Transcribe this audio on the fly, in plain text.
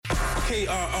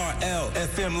KRRL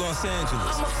FM Los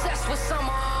Angeles. I'm obsessed with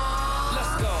summer.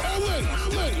 Let's go.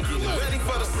 Ready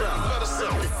for the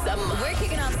summer. We're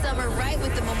kicking off summer right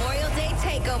with the Memorial Day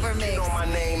Takeover Mix. You know my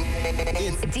name.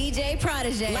 DJ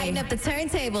Prodijay. Lighten up the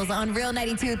turntables on Real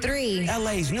 92.3.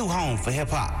 LA's new home for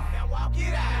hip-hop. Walk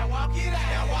it out, walk it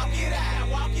out, walk it out,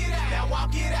 walk it out,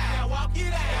 walk it out, walk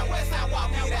it out, west side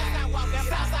walk it out,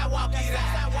 south side walk it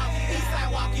out, east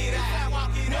side walk it out,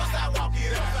 north side walk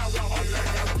it out.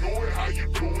 Do it how you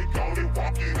do it, go and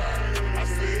walk it out. I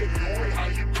said do it how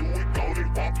you do it, go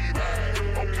and walk it out.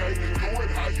 Okay, do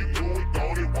it how you do it, go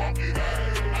and walk it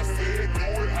out. I said do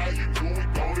it how you do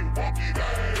it, go and walk it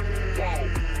out. Whoa,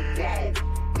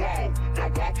 whoa, whoa, now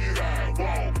walk it out.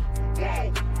 Whoa,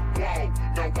 whoa, whoa,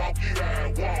 now walk it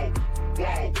out. Whoa,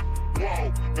 whoa,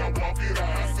 whoa, now walk it out.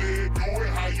 I said do it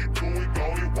how you do it, go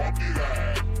and walk it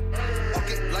out. Walk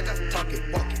it like I talk it,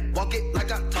 walk it, walk it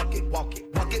like I talk it, walk it,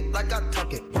 walk it like I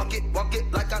talk it, walk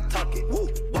it like I talk it, woo,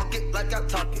 walk it like I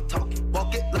talk it,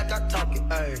 walk it like I talk it,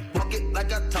 hey, walk it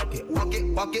like I talk it, walk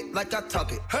it like I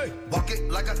talk it, hey, walk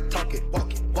it like I talk it,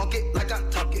 walk it like I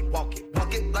talk it, walk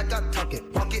it like I talk it,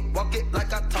 walk it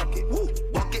like I talk it, woo,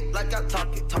 walk it like I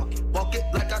talk it, walk it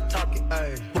like I talk it,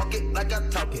 hey, walk it like I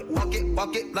talk it,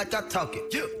 walk it like I talk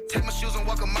it, yeah. Take my shoes and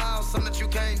walk a mile, something that you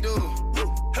can't do.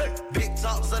 Hey, big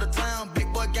talks of the town,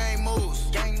 big boy gang moves.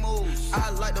 I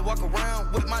like to walk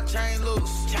around with my chain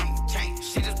loose. Chain.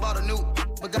 She just bought a new,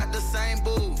 but got the same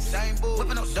booze.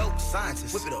 Whipping up dope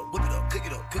scientists. Whip it up, cook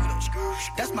it up.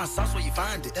 That's my sauce where you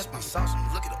find it. That's my sauce when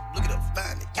you look it up,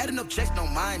 find it. Adding up checks, no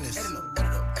minus. Add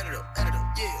it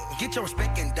up, yeah. Get your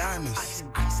respect in diamonds.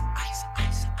 Ice.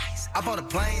 I bought a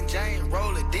plain Jane,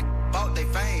 roll it, deep, bought they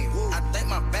fame. Woo. I think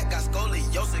my back got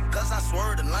scoliosis, cause I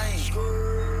swerved the lane.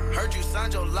 Heard you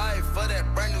signed your life for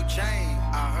that brand new chain.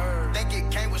 I heard. Think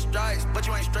it came with stripes, but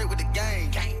you ain't straight with the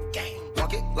game.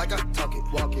 Walk it like I talk it.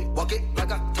 Walk it like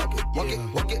I talk it. Walk it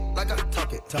like I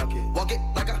talk it. Walk it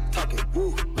like I talk it.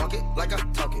 Woo. Walk it like I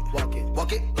talk it. Walk it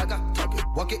like I talk it.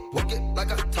 Walk it like I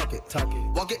talk it.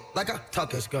 Walk it like I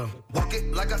talk it. Let's go. Walk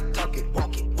it like I talk it.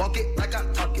 Walk it like I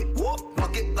talk it. Woo.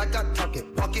 Walk it like I talk it.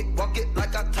 Walk it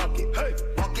like I talk it. Hey.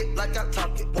 Walk it like I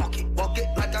talk it. Walk it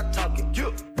like I talk it.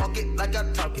 Yeah. Walk it like I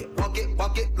talk it. Walk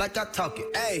it like I talk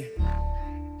it. Hey,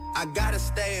 I gotta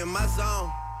stay in my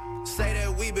zone. Say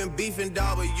that we been beefing,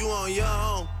 dawg, but you on your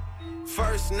own.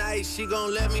 First night, she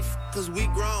gon' let me cause we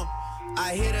grown.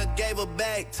 I hit her, gave her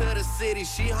back to the city,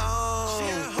 she home.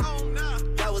 She at home now.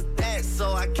 That was that,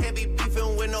 so I can't be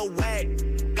beefing with no whack.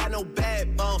 Got no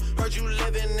backbone. Heard you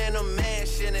living in a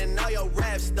mansion and all your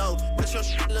raps though. But your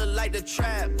shit look like the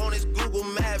trap on his Google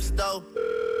Maps though.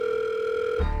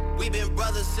 We been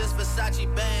brothers since Versace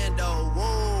Bando,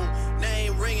 woo.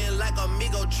 Name ringing like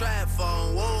Amigo trap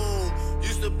phone, woo.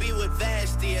 Used to be with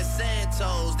Vashti at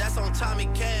Santos, that's on Tommy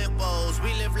Campos.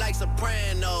 We live like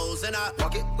Sopranos, and I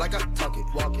walk it like I talk it.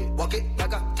 Walk it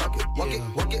like I talk it. Walk it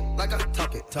like I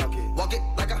talk it. Walk it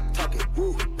like I talk it.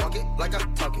 Woo. Walk it like I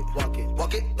talk it. Walk it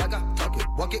like I talk it.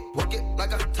 Walk it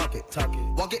like I talk it.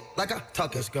 Walk it like I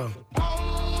talk it. Let's go.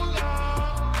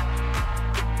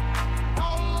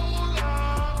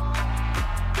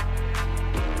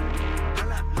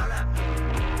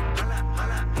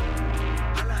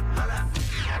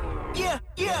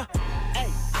 Yeah. Hey,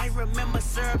 I remember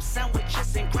syrup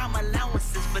sandwiches and crime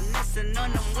allowances, finessing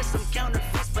on them with some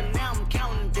counterfeits, but now I'm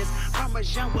counting this.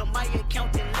 Parmesan with my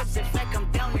accountant lips, in fact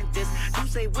I'm down in this. You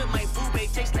say with my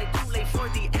boo-babe tastes like Kool-Aid for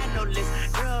the analyst.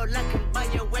 Girl, I can buy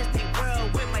your Westie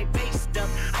world with my base stuff.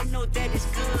 I know that it's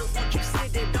good, won't you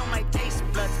sit it on my taste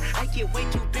buds? I get way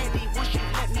too petty once you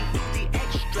let me do the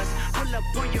extras. Pull up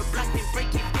on your block and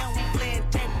break it down, we playing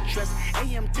Tetris.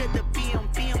 AM to the PM,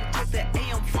 PM to the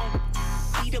AM phone.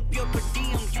 Eat up your per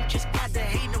diem, you just gotta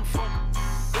hate them funk.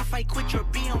 If I quit your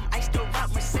BM, I still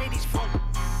rock Mercedes funk.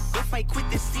 If I quit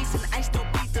this season, I still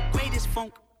be the greatest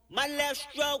funk. My left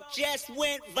stroke just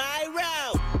went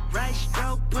viral. Right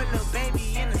stroke put a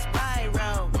baby in a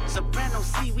spiral. Soprano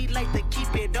C, we like to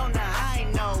keep it on the high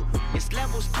note. It's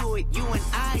levels to it, you and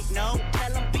I know.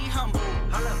 Tell them be humble.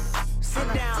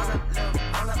 Sit down.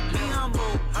 Be humble.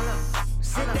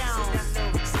 Sit down.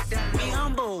 Be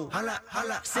humble.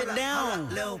 Sit down.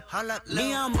 Be humble. Sit down.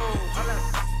 Be humble.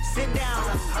 Sit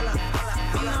down.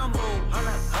 Be humble.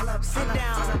 Sit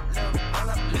down.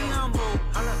 Be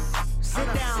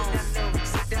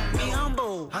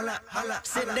humble.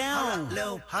 Sit down.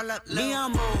 Be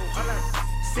humble.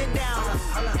 Sit down.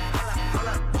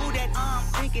 Who that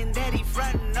thinking that he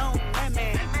frontin' on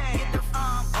women? Get the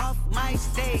off my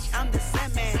stage, I'm the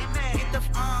semen. Get the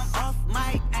off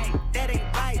my, that ain't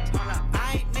right.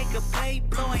 I make a play,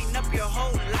 blowing up your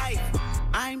whole life.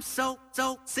 I'm so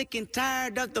sick sick and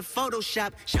tired of the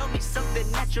Photoshop. Show me something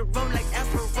natural like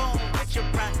Afro and Richard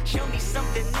Pryor. Show me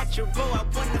something natural, I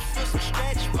wanna feel some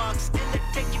stretch marks. Still it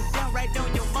take you down right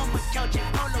on your mama couch in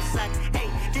polo socks. Hey,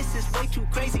 this is way too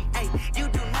crazy. Hey, you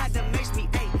do not amaze me.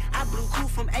 Hey, I blew cool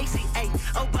from ACA.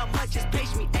 Oh, how much is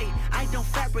page me? Hey, I don't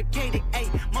fabricate it. Hey,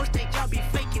 most of y'all be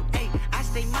faking. Hey, I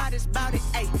stay modest about it.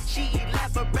 Hey, she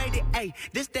elaborated. Hey,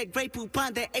 this that great poop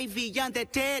on that AV on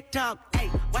that TED talk. Hey,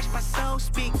 watch my soul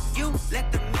speak. You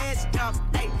let the meds talk.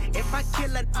 Hey, if I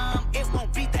kill an it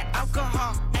won't be the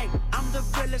alcohol. Hey, I'm the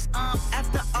realest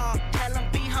after all. Tell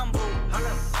 'em be humble.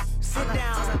 Sit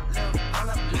down.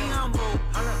 Be humble.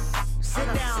 Sit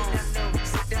down.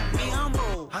 Be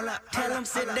humble. Tell 'em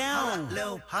sit down.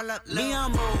 Be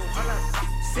humble.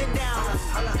 Sit down.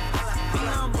 Be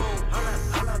humble.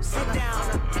 Sit down.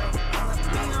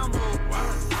 Be humble.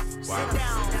 Sit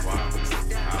down.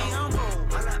 Be humble.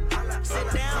 Sit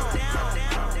down.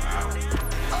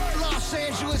 Los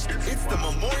Angeles, it's the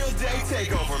Memorial Day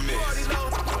Takeover Mix.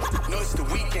 No, it's the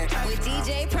weekend. With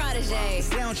DJ Prodijay.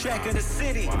 Soundtrack of the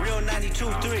city, Real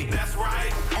 92.3. That's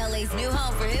right. LA's new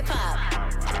home for hip hop.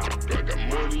 I got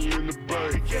money in the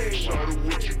bank. Shout out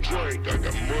what you drink. I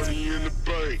got money in the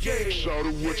bank. Shout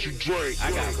out what you drink.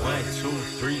 I got 1, 2,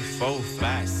 3, 4,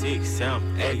 5, 6,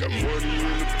 7, 8. I got money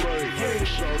in the bank.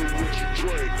 Shout out what you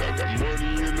drink. I got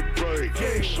money in the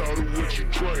bank. Shout out what you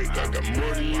drink. I got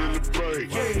money in the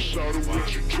bank. Shout out what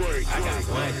you drink. I got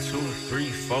 1, 2,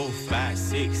 3, 4, 5,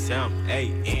 6, 7,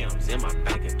 8 M's in my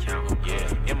bank account.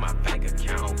 Yeah, in my bank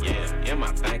account. Yeah, in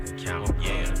my bank account.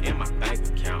 Yeah, in my bank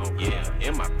account. Yeah,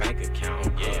 in my bank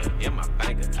account. Yeah, in my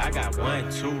bank account. I got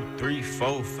 1, 2, 3,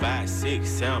 4, 5, 6,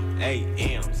 7, 8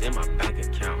 M's in my bank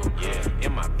account. Yeah,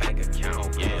 in my bank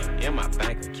account. Yeah, in my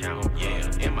bank account.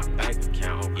 Yeah, in my bank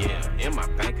account. Yeah, in my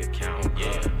bank account.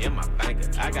 Yeah, in my bank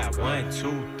account. I got 1,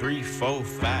 2, 3, 4,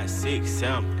 5, 6,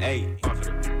 7, 8.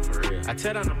 For real. I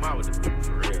tell down the mall with the people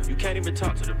for real. You can't even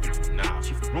talk to the people. Nah,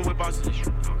 she room with bosses and shit.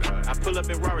 Oh God. I pull up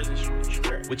in Rarers and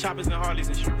shit. With choppers and Harleys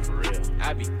and shit. For real.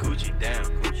 I be Gucci down.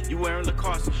 Gucci. You wearing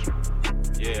Lacoste and shit.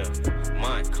 Yeah,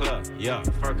 Montclair, yeah,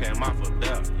 fur came off a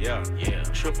belt, yeah, yeah.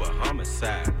 Triple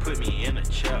homicide, put me in a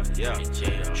chair, yeah,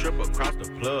 triple across the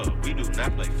plug, we do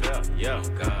not play fair, yeah.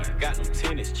 God, got them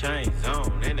tennis chains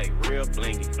on, and they real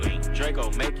blingy, bling.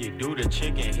 Draco make you do the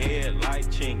chicken head like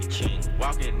chingy, ching.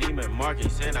 Walking Neiman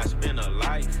Marcus, and I spend a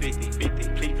life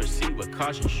 50-50. Please proceed with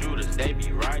caution, shooters, they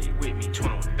be right with me.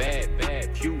 21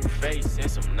 bad, cute face, and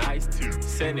some nice teeth.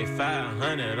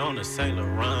 7,500 on the Saint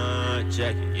Laurent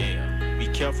jacket, yeah. Be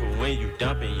careful when you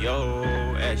dumping your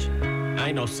action. I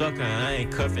ain't no sucker, I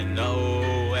ain't cuffing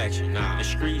no action. Nah, the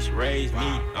streets raised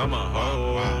me, I'm a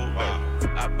hoe.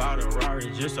 I bought a Rari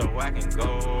just so I can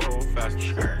go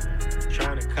faster.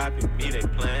 Trying to copy me, they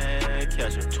plan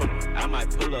catch a 21. I might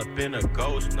pull up in a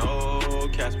ghost, no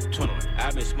Casper 21.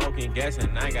 I been smoking gas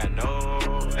and I got no.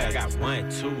 I got 1,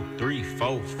 2, 3,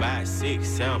 4, 5, 6,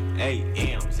 7, 8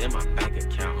 M's in my bank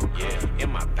account. Yeah, in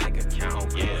my bank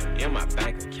account. Yeah, in my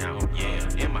bank account.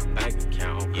 Yeah, in my bank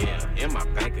account. Yeah, in my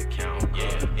bank account.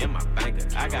 Yeah, in my bank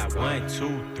account. I got 1,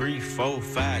 2, 3, 4,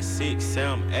 5, 6,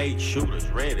 7, 8 shooters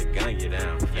ready to gun you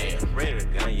down. Yeah, ready to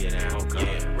gun you down.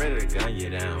 Yeah, ready to gun you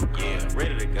down. Yeah,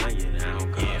 ready to gun you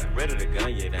down. Yeah, ready to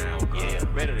gun you down. Yeah,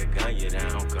 ready to gun you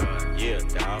down. God, yeah,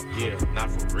 dog. Yeah, not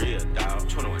for real, dog.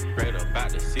 21, straight up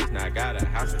out the 6, now I got a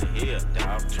house in the hill,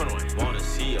 dog. 21, wanna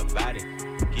see your body,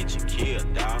 get you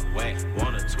killed, dog. Wait,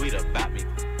 wanna tweet about me,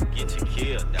 get you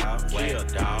killed, dog. Kill,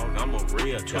 dog. I'm a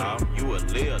real dog. You a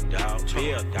lil dog.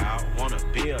 Bill, dog. Wanna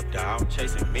build, dog.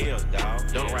 Chasing meals, dog.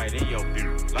 Don't write in your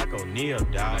beat like O'Neal,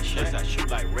 dog. Shots I shoot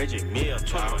like Reggie Mills,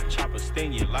 dog. Chopper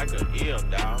sting you like a eel,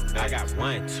 dog. I got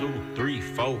 1, 2, 3,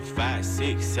 4, 5,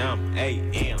 6, 7, 8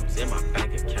 M's in my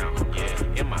bank account. Yeah,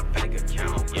 in my bank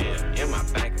account. Yeah, in my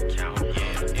bank account.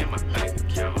 Yeah, in my bank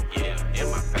account. Yeah, in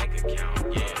my bank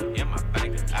account. Yeah, in my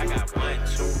bank account. I got 1,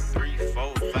 2, 3,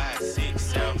 4, 5, 6,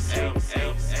 7, 8.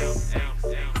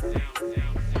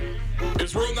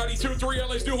 It's Real 92.3,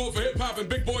 LA's new home for hip-hop and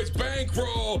Big Boys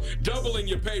Bankroll. Doubling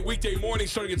your pay weekday morning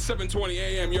starting at 7:20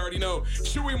 a.m. You already know.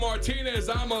 Shuey Martinez,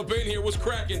 I'm up in here. What's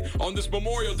cracking on this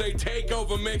Memorial Day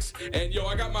takeover mix? And, yo,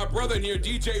 I got my brother in here,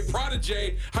 DJ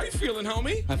Prodijay. How you feeling,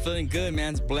 homie? I'm feeling good,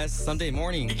 man. It's blessed Sunday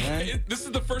morning, man. This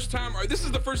is the first time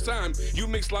you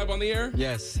mixed live on the air?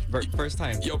 Yes, first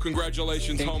time. Yo,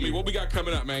 congratulations, Thank homie. you. What we got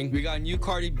coming up, man? We got new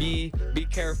Cardi B, Be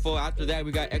Careful. After that,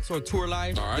 we got XO Tour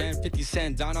Live. All right. Then 50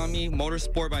 Cent, Down on Me, Motorcycle.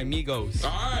 Sport by Migos.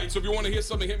 All right, so if you want to hear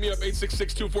something, hit me up,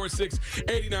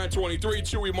 866-246-8923.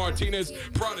 Chewy Martinez,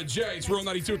 Prodijay, it's Real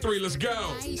 92.3. Let's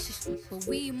go. But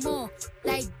we more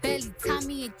like Belly,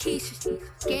 Tommy, and Keisha.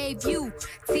 Gave you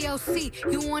TLC,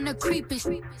 you wanna creep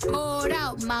and poured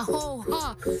out my whole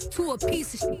heart to a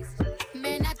piece of shit.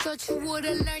 Man, I thought you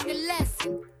would've learned a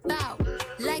lesson about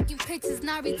liking pictures,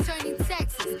 not returning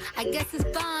texts. I guess it's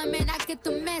fine, man, I get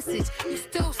the message. You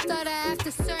still stutter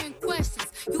after certain questions.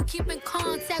 You keep in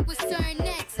contact with certain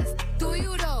exes. Do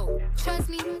you though? Trust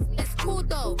me, it's cool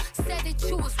though. Said that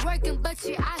you was working, but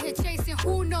you're out here chasing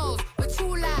who knows. But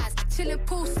true lies, chilling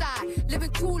poolside,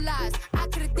 living two lives. I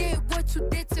could've did what you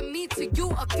did to me, to you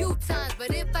a few times.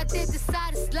 But if I did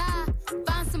decide to slide,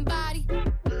 find somebody,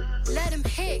 let him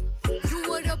hit. You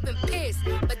would've been pissed,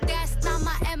 but that's not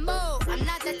my MO. I'm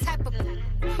not that type of.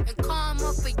 And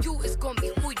karma for you is gonna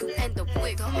be who you end up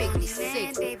with. Don't make me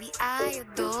sick. Baby, I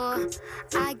adore.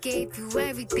 I gave you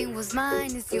everything, was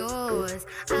mine is yours.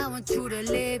 I want you to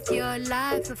live your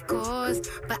life, of course,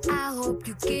 but I hope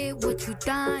you get what you're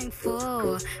dying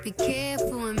for. Be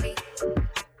careful with me.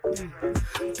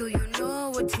 Do you know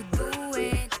what you're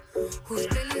doing? Whose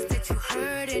feelings that you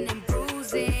hurting and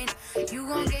bruising? You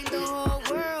gon' gain the whole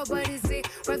world, but is it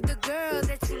worth the girl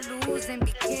that you losing?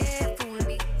 Be careful with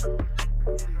me.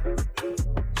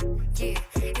 Yeah,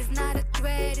 it's not a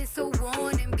threat, it's a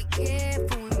warning. Be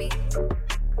careful with me.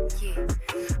 Yeah,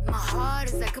 my heart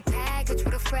is like a package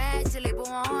with a fragile label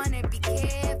on it. Be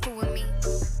careful with me.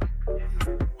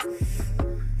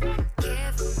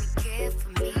 Care for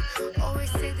me.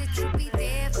 Always say that you'll be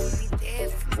there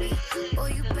for me. Oh,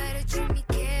 you better treat me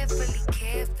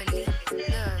carefully. Look,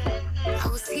 I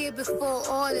was here before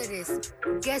all of this.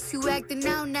 Guess you acting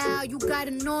out now, you got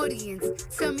an audience.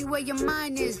 Tell me where your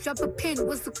mind is, drop a pin,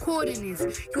 what's the coordinates?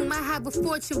 You might have a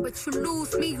fortune, but you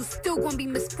lose me, you still gonna be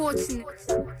misfortunate.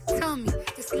 Tell me,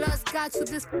 this lust got you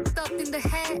this up in the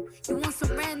head? You want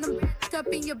some random up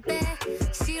in your bed?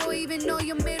 She don't even know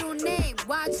your middle name.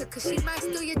 Watch her, cause she might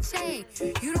steal your chain.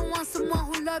 You don't want someone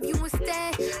who love you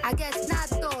instead? I guess not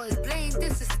though, it's blame,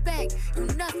 disrespect. You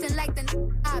nothing like the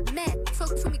I met.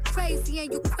 Talk to me crazy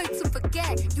and you quick to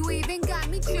forget. You even got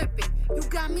me tripping. You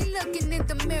got me looking in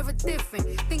the mirror different.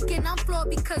 Thinking I'm flawed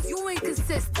because you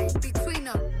inconsistent. Between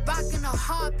a rock and a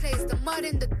hard place, the mud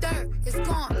and the dirt. It's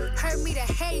gone, hurt me to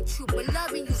hate you, but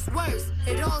loving you's worse.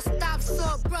 It all stopped so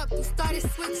abrupt, you started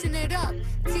switching it up.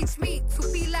 Teach me to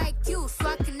be like you, so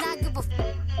I cannot give a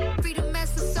free to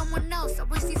mess with someone else. I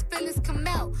wish these feelings come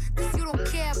out, cause you don't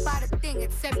care about a thing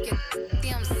except your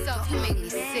damn self. You make me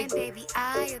sick. Baby,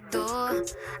 I adore.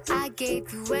 I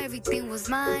gave you everything, was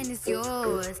mine is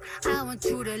yours. I want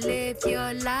you to live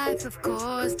your life, of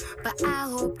course, but I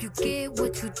hope you get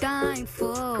what you're dying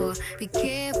for. Be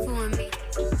careful with me.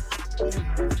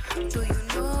 Do you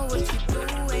know what you're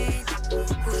doing?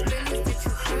 Whose feelings that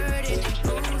you hurting and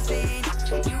bruising?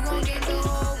 You gon' get the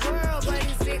whole world, but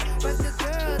is it worth the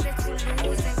girl that you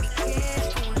losing? Be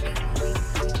careful with me.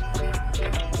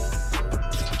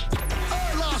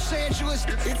 Los Angeles,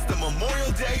 it's the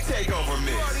Memorial Day Takeover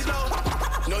mix. You already know.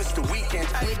 No, it's the weekend.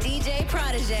 With DJ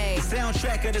Prodijay.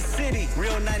 Soundtrack of the city,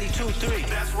 Real 92.3.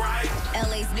 That's right.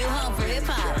 LA's new home for hip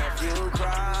hop. If you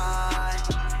cry,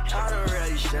 I don't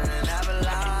really shouldn't ever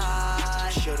lie.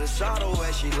 Should've saw the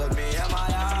way she looked me in my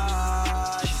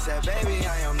eyes. She said, baby,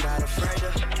 I am not afraid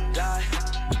to die.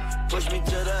 Push me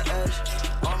to the edge,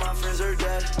 all my friends are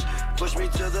dead. Push me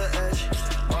to the edge,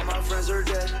 all my friends are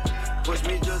dead. Push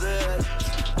me to the edge,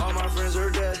 all my friends are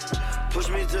dead. Push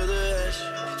me to the edge.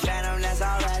 Phantom, that's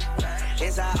alright.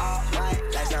 Inside all right.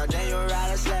 Like something you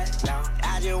ride a sled. No,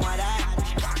 I just want that.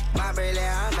 My really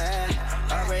her man.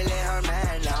 Her really her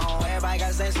man. No, everybody got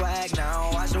the same swag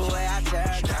now. Watch the way I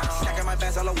tear down. Stacking my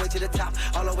bands all the way to the top.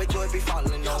 All the way to it be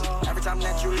falling on. Every time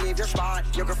that you leave your spot,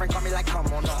 your girlfriend call me like, come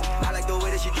on, no. I like the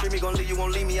way that she treat me. Gon' leave you,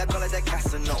 won't leave me. I call it that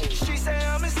Casino. She say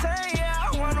I'm insane, yeah.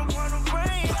 I wanna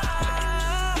bring ya.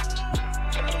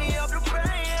 Turn me up the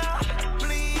brain, yeah.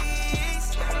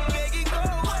 Please, make it go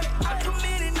away. I'm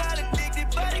committed, not addicted,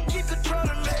 but it keep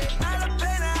controlling me. Not a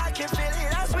pain, I can feel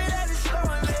it. I swear that it's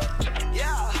slowing me.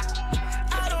 Yeah,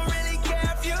 I don't really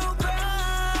care if you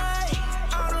cry.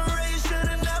 I don't really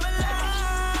should've never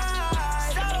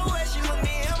lied. Saw the way she looked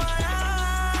me in my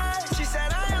eyes. She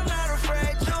said I am not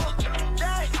afraid to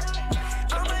die.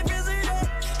 All my friends are dead.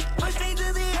 Push me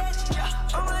to the edge.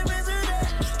 All my friends are dead.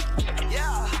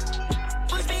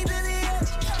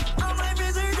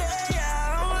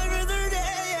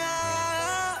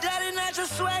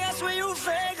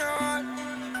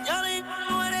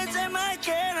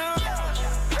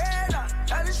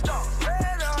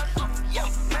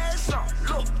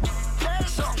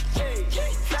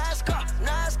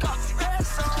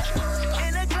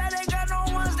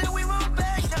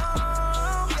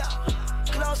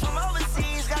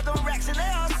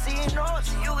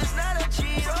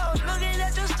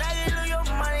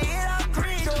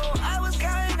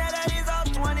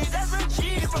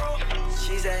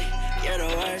 You're the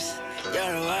worst,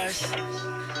 you're the worst.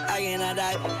 I cannot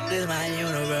die, this is my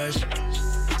universe.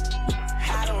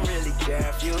 I don't really care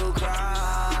if you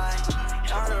cry.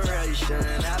 I don't really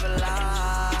shouldn't ever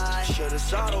lie. Should've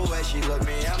saw the way she looked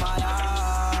me in my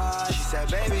eyes. She said,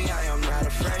 baby, I am not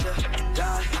afraid to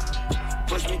die.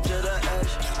 Push me to the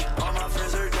edge, all my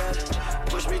friends are dead.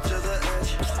 Push me to the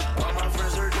edge, all my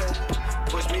friends are dead.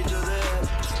 Push me to the edge,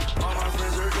 all my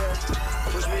friends are dead.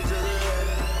 Push me to the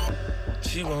edge.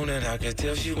 She want it, I can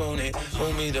tell she want it.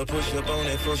 Want me to push up on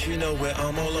it, first you know where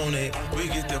I'm all on it. We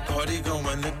get the party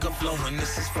going, liquor flowing,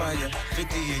 this is fire.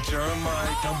 58 Jeremiah,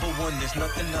 #1, there's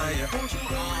nothing higher.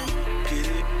 Get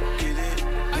it, get it.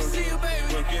 I see you,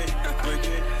 baby. Work it, break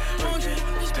it, break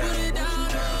it down.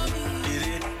 Get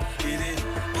it, get it.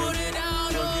 Put it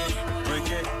down, break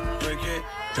it, break it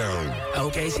down.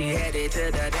 Okay, she headed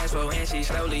to the dance floor and she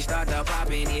slowly started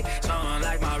popping it. Song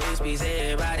like my wrist piece,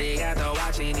 everybody got to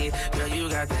watching it. Girl, you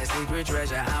got that secret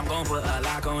treasure, I'm gon' put a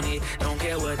lock on it. Don't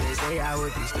care what they say, I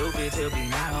would be stupid to be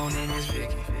not owning this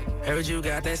Vicky. Heard you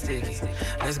got that sticky.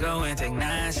 Let's go and take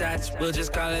 9 shots, we'll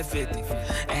just call it 50.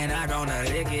 And I gonna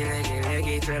lick it, lick it, lick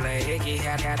it till it hickey.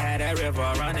 Had that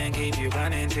river running, keep you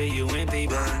running till you empty.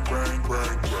 Bang, bang,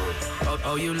 bang, bang.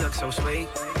 Oh, you look so sweet.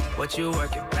 What you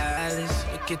working, palace?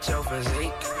 Look at your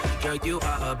physique. Girl, you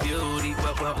are a beauty,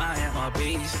 but well, I am a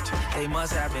beast. They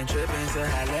must have been tripping to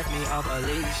have left me off a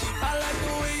leash. I like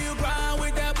the way you grind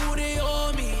with that booty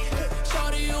on me.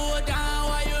 Shorty, you are down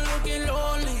while you looking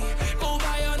lonely. Go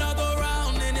buy another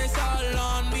round and it's all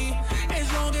on me.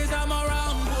 As long as I'm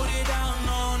around, put it down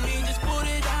on me. Just put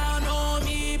it down on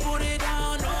me, put it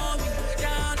down on me.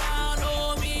 Down, down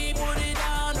on me, put it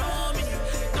down on me.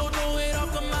 Don't throw it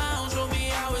off the mound, show me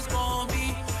how it's gon'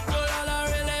 be. Girl, all I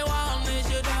really want is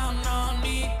you down on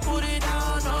me. Put it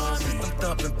down on me. I'm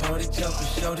thumping, party jumping,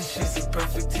 shorty, she's a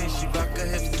perfect 10. She rock her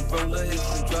hips and roll her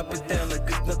hips and drop it down like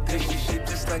it's nothing. She shit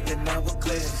just like an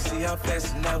hourglass. You see how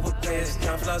fast an hour pass.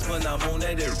 Time flies when I'm on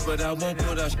that air, but I won't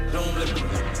put our shit on lip.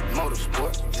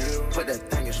 Motorsport, put that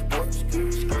thing in sports.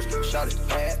 Shot it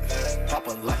bad, pop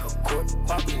it like a court.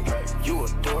 You a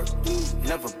dork,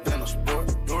 never been a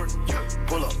sport.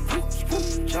 Pull up,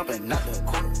 jumping out the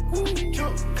court.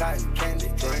 Cotton candy,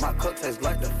 my cup tastes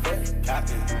like the fair.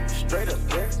 Straight up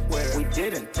there, we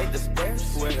didn't take the stairs.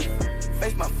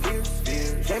 Face my fears,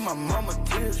 gave my mama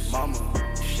tears.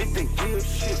 Shifting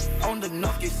gears, on the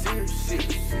knock, get serious.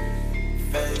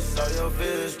 Face all your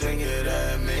fears, then get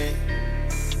at me.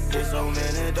 There's so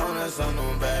many donuts on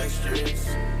them back streets.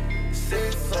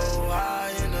 Sit so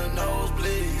high in the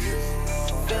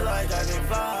nosebleeds. Feel like I can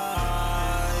fly.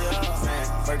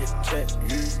 Burger check,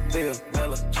 Bill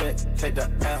Miller check. Take the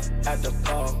L at the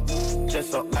ball,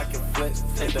 just so I can flex.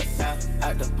 Take the L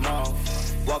at the mall.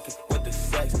 Walking with the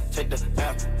sex, take the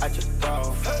L at your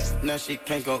dog. Now she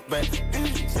can't go back.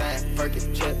 Sam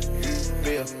Perkins check,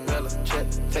 Bill Miller check.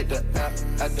 Take the L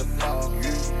at the ball,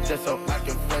 just so I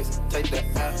can flex. Take the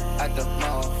L at the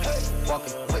mall.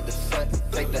 Walking with the sex,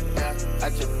 take the L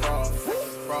at your dog.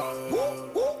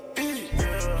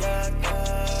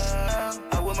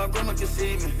 I wish my grandma could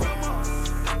see me.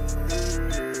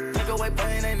 Take away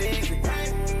pain ain't easy.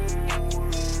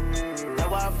 That's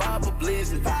why I vibe for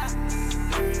blizzard.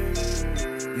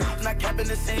 Not capping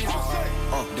the season.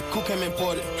 The coupe came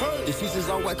imported. The seasons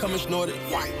all white, coming snorted.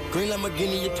 Green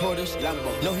Lamborghini, your tortoise.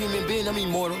 No human being, I'm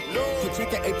immortal.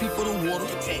 Protect the AP for the water.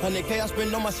 100K I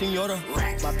spend on my senora.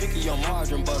 My picky on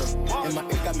margarine butter. And my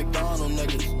ink got McDonald's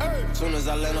nuggets. Soon as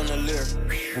I land on the lyre,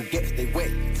 who gets they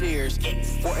wet tears.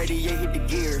 488 hit the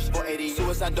gears. 488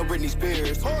 suicide, don't Britney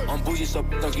Spears. I'm bougie, so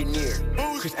don't get near.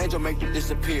 Chris Angel make you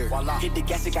disappear. Hit the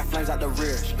gas, it got flames out the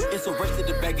rear. It's a race to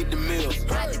the bag at the mills.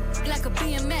 Ride the like a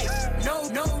BMX.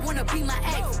 No, wanna be my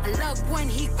ex. I love when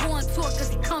he go on tour, cause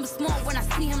he comes small when I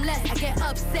see him less. I get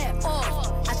upset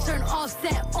off, I turn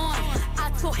offset on.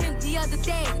 I told him the other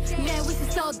day, man, we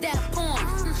should sell that porn.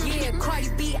 Yeah, Cardi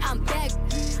B, I'm back.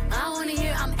 I wanna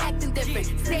hear I'm acting different.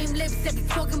 Same lips that be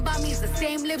talking about me is the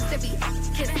same lips that be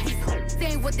kissing.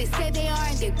 Saying what they say they are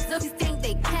and they just think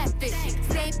they catfish.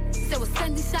 Same that was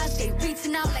sending shots, they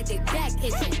reaching out like they back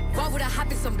itching. Why would I hop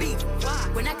in some beach?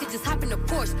 When I could just hop in the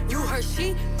Porsche. You heard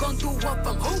she gon' do what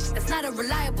from who? That's not a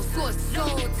reliable source. So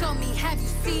tell me, have you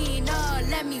seen her?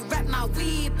 Let me wrap my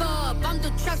weave up. I'm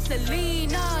the trap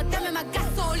Selena. Dame my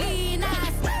gasolina.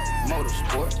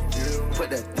 Motorsport, put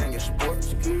that thing in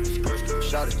sports.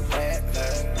 Shot it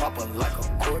bad, pop it like a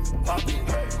court.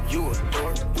 You a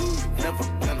dork, never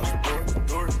been a sport.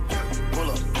 Pull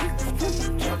up,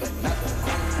 jumping out the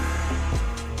court.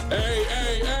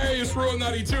 Hey, it's Real Real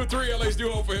 92.3, LA's new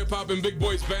home for hip-hop and Big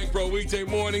Boys Bankroll weekday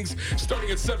mornings starting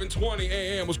at 7:20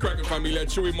 a.m. What's cracking, familia?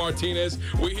 Chewy Martinez.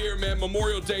 We here, man.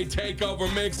 Memorial Day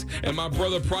takeover mix, and my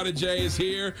brother Prodijay is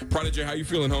here. Prodijay, how you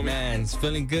feeling, homie? Man, it's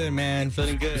feeling good, man.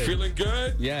 Feeling good. You feeling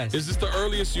good? Yes. Is this the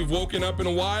earliest you've woken up in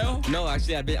a while? No,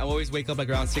 actually, I always wake up like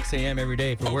around 6 a.m. every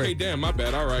day for work. Okay, damn, my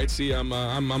bad. All right. See, I'm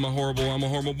a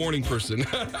horrible morning person.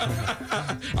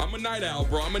 I'm a night owl,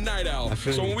 bro. I'm a night owl.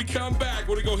 So when we come back,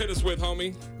 what are you gonna hit us with,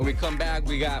 homie? When we come back,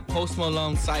 we got Post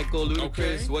Malone, Psycho, Ludacris,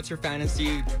 Okay. What's Your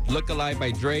Fantasy, Look Alive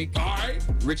by Drake. All right.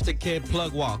 Rich the Kid,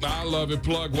 Plug Walk. I love it.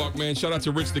 Plug Walk, man. Shout out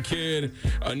to Rich the Kid.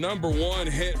 A #1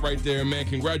 hit right there, man.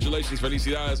 Congratulations,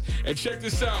 felicidades. And check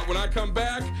this out. When I come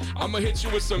back, I'm going to hit you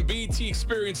with some BT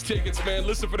Experience tickets, man.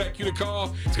 Listen for that cue to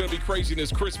call. It's going to be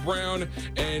craziness. Chris Brown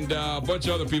and a bunch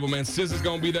of other people, man. SZA is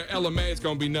going to be there. LMA, it's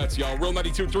going to be nuts, y'all. Real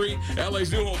 92.3,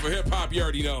 LA's new home for hip-hop. You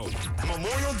already know.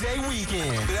 Memorial Day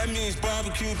weekend. That means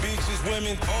barbecue, beaches,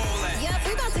 women, all that. Yep,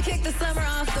 we're about to kick the summer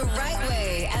off the right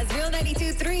way as Real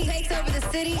 92.3 takes over the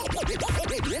city. In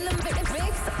the mix.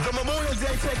 The Memorial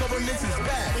Day takeover mix is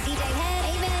back. With DJ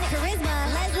Head, Amen,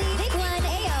 Charisma, Leslie, Big One,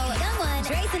 Ayo, Young One,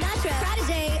 Dre Sinatra,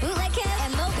 Prodijay, Bootleg Kev,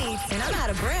 and Mo Beats. And I'm out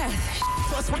of breath.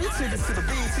 Plus, when you tickets to the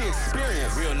BET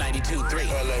Experience. Real 92.3.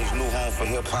 LA's new home for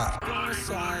hip-hop.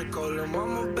 Psycho, lil'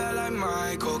 mama bad like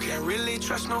Michael. Can't really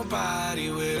trust nobody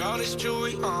with all this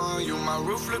jewelry on you. My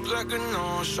roof look like a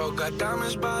no-show. Got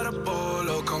diamonds by the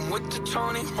bolo. Come with the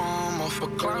Tony Romo for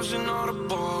clowns and all the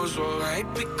balls. Well, I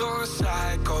ain't be going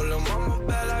psycho. Lil' mama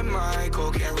bad like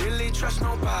Michael. Can't really trust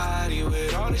nobody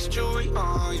with all this jewelry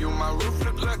on you. My roof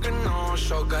look like a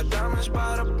no-show. Got diamonds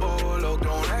by the bolo.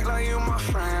 Don't act like you my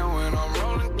friend when I'm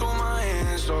rolling through my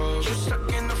hands. Oh, you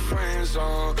stuck in the friend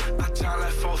zone. I tell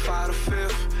like 4, 5 to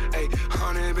 5th. Ayy,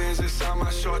 100 bands inside my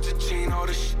shorts and jean, all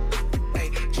the shit.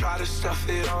 Ayy, try to stuff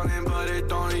it on in, but it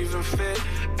don't even fit.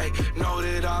 Ayy, know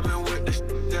that I've been with this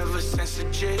ever since the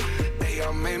jit. Ayy,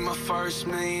 I made my first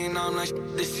million, I'm like,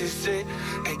 this is it.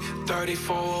 Ayy,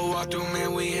 34 walk through,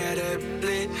 man, we had that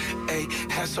lit. Ayy,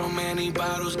 had so many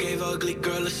bottles, gave ugly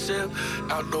girl a sip.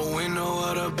 Out the window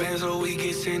of the Benz, so we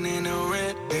get sitting in the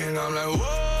rent. And I'm like,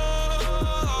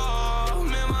 whoa,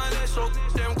 man, my legs so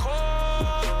damn cold.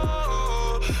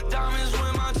 Diamonds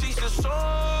when my teeth are sore. I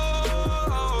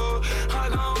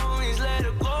got homies, let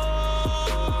it go.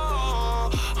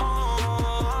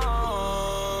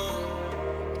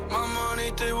 My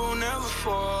money, they will never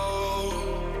fall.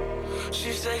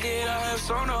 She said, "Kid, I have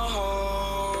some to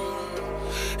hold,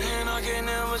 and I can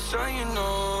never say you no."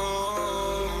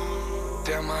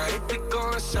 Damn, I hate to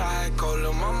go psycho.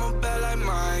 Lil' mama bad like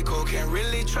Michael. Can't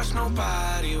really trust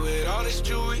nobody with all this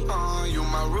jewelry on you.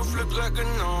 My roof look like a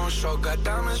no-show. Got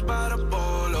diamonds by the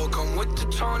bolo. Come with the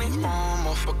Tony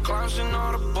Romo for clowns and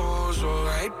all the balls. Oh,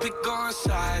 I hate to go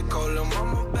psycho. Lil'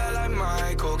 mama bad like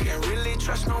Michael. Can't really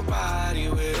trust nobody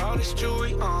with all this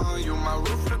jewelry on you. My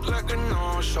roof look like a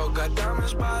no-show. Got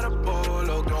diamonds by the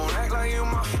bolo. Don't act like you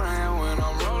my friend when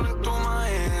I'm rolling through my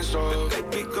hands. Oh, they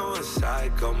be going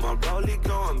psycho. My rollie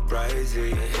going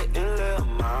crazy. Hitting lil'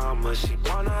 mama, she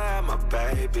wanna have my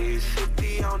babies.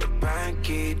 50 on the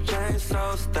banky, chain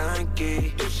so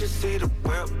stanky. You should see the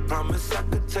whip, promise I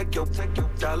could take your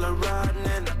dollar riding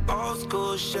in the old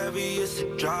school Chevy. It's a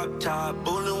drop top,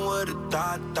 bullin' with a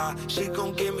thought. She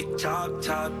gon' give me top,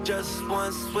 just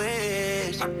one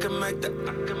switch. I can make that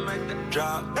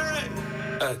drop. Hey!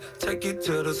 Take you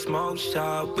to the smoke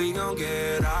shop, we gon'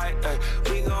 get high,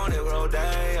 we gon' hit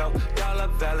Rodeo, Dollar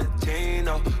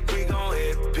Valentino, we gon'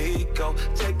 hit Pico,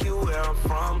 take you where I'm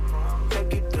from,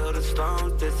 take you to the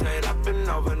stones, this ain't happen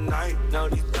overnight, know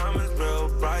these diamonds real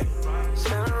bright,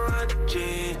 stand around the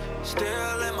G,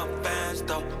 still in my pants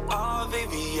though, all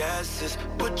VVS's,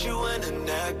 put you in a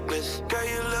necklace, girl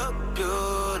you look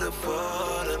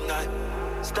beautiful tonight.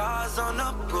 Stars on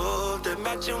the roof, they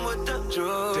matching with the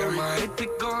jewelry. Damn, I hate to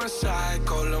go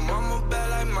psycho. Lil' mama bad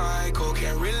like Michael.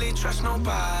 Can't really trust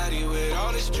nobody with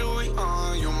all this jewelry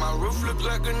on you. My roof look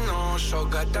like a no-show.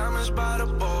 Got diamonds by the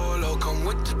bolo. Come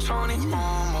with the Tony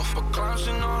Romo for clowns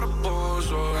and all the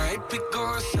balls. Oh, I hate to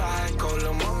go psycho.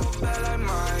 Lil' mama bad like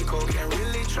Michael. Can't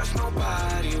really trust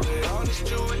nobody with all this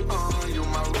jewelry on you.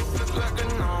 My roof look like a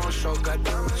no-show. Got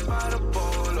diamonds by the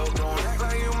bolo. Don't act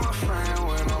like you my friend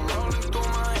when I'm rolling through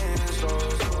my hands.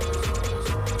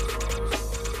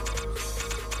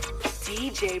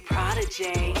 DJ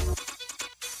Prodijay.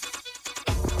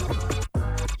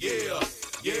 Yeah.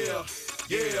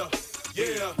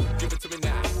 Give it to me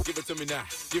now. Give it to me now.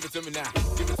 Give it to me now.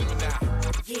 Give it to me now.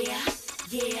 Yeah.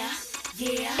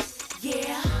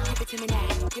 Give it to me now.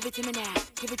 Give it to me now.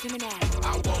 Give it to me now.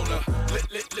 I wanna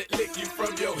lick you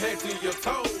from your head to your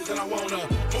toes, and I wanna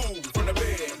move from the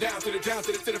bed down to the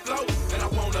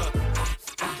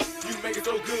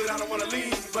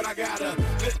gotta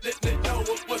know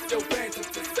what's your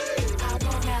fantasy. I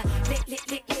wanna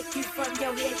lick you from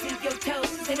your head to your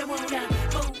toes. And I wanna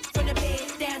move from the bed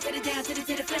down to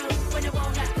the floor. When I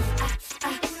wanna,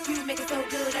 you make it so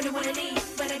good, I don't wanna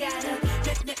leave. But I gotta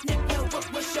know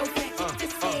what's your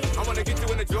fantasy. I wanna get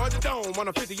you in the Georgia Dome on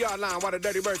a 50-yard line while the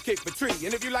Dirty Birds kick the tree.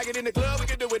 And if you like it in the club, we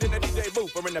can do it in the DJ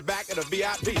booth or in the back of the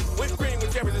VIP. Whipped cream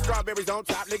with cherries and strawberries on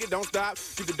top. Lick it, don't stop.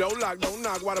 Keep the door locked, don't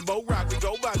knock while the boat rock. We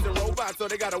go bots and robots, so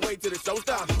they gotta wait till the show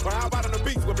stops. Or how about on the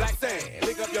beach with black sand?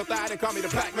 Lick up your thigh and call me the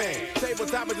black man.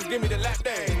 Tabletop and just give me the lap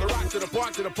dance. The rock to the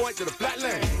park, to the point, to the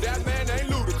flatland. That man ain't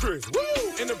ludicrous. Woo!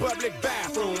 In the public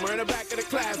bathroom or in the back of the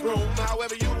classroom.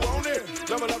 However you want it.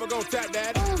 Lover gon' tap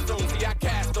that. So see, I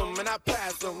cast them and I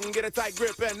pass them. Get a tight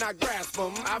grip and I grasp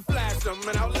them. I flash them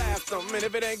and I'll last them. And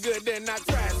if it ain't good, then I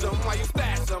trash them. While you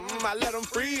stash them, I let them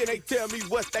free and they tell me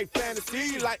what's they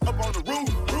fantasy. Like up on the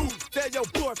roof. Tell your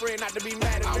boyfriend not to be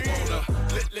mad at me. I wanna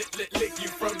lick you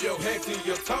from your head to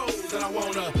your toes. And I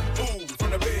wanna move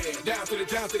from the bed down to the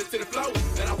floor.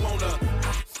 And I wanna,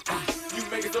 you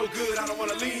make it so good, I don't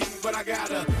wanna leave. But I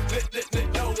gotta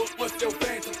know what's your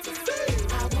fantasy.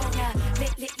 I wanna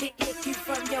lick you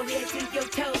from your head to your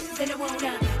toes. And I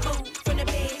wanna move from the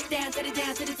bed down to the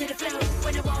floor.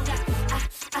 When I wanna,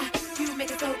 you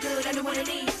make it so good, I don't wanna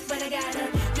leave. But I gotta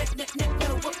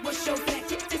know what's your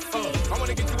fantasy. I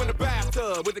wanna get you in the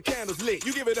bathtub with the candles lit.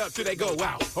 You give it up till they go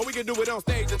out. Or we can do it on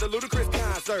stage at the Ludacris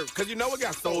concert. Cause you know it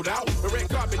got sold out. The red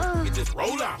carpet, you just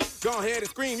roll out. Go ahead and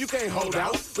scream, you can't hold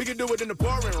out. We can do it in the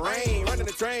pouring rain. Running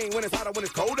the train when it's hot or when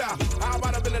it's cold out. How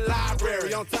about up in the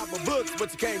library on top of books,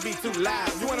 but you can't be too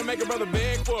loud. You wanna make a brother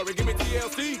beg for it, give me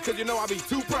TLC, cause you know I be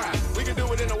too proud. We can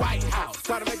do it in the White House.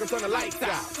 Try to make them turn the lights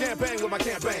out. Champagne with my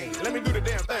campaign. Let me do the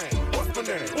damn thing. What's my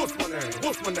name? What's my name?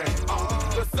 What's my name?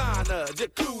 The sauna,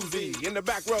 jacuzzi, in the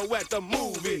back row at the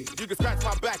movie. You can scratch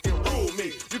my back and rule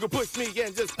me. You can push me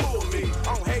and just pull me.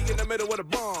 On hay in the middle of the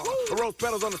barn. Rose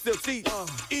petals on the silk sheet.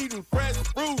 Eating fresh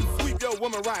fruit. Sweep your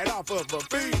woman right off of her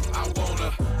feet. I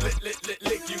wanna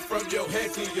lick you from your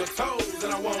head to your toes.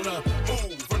 And I wanna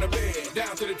move from the bed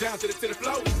down to the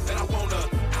floor. And I wanna,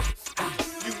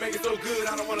 you make it so good,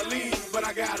 I don't wanna leave. But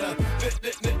I gotta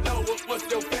know what's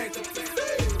your fantasy.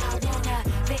 I wanna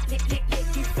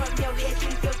lick you from your head to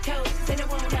your toes. And I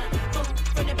wanna move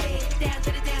from the bed down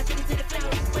to the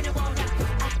floor. When I wanna,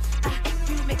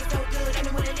 you make it so good, I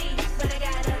don't wanna leave. But I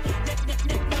gotta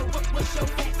know what's your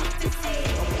fantasy.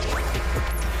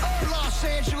 Los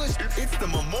Angeles, it's the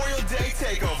Memorial Day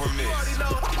Takeover Mix.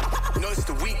 You know it's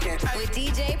the weekend. With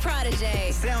DJ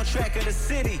Prodijay. Soundtrack of the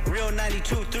city, Real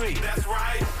 92.3. That's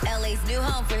right. LA's new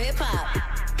home for hip hop.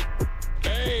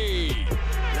 Hey.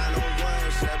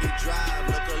 901 Shelby Drive,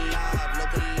 look alive.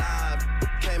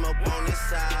 Came up on this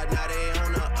side, now they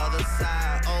on the other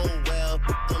side. Oh well,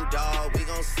 them dog, we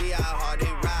gon' see how hard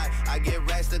they ride. I get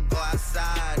racks to go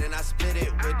outside, and I split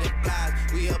it with the guys.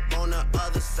 We up on the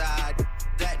other side,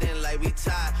 that then like we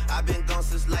tied. I been gone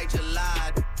since like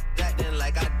July, that then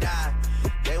like I died.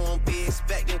 They won't be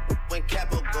expecting when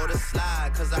Capo go to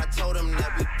slide. Cause I told them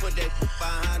that we put that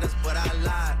behind us, but I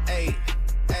lied.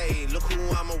 Hey, look who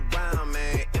I'm around,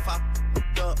 man. If I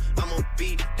up, I'ma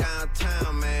be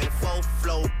downtown, man. Full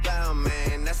flow down,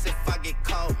 man. That's if I get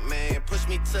caught, man. Push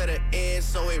me to the edge,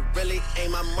 so it really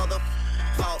ain't my mother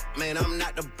fault, man. I'm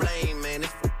not to blame, man.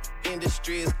 This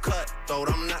industry is cutthroat,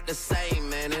 I'm not the same,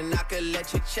 man. And I could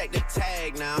let you check the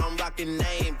tag now. I'm rocking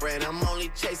name brand, I'm only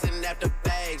chasing after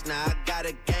bags now. I got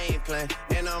a game plan,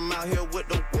 and I'm out here with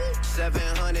the whoop.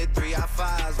 700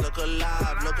 3i5s, look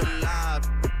alive.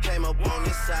 Came up on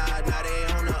this side, now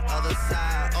they on the other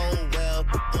side. Oh well,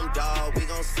 dog, we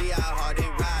gon' see how hard they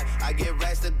ride. I get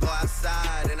racks to go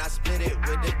outside, and I split it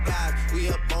with the guys. We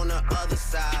up on the other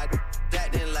side,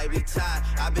 that then like we tied.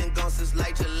 I been gone since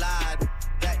like July,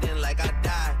 that then like I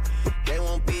died. They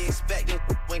won't be expecting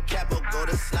when Capo go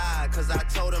to slide. Cause I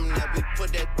told them that we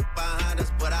put that behind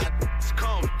us, but I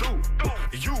come through,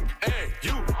 you and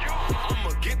you. I'ma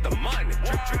get the money,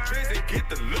 tricks and get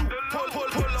the loot. Pull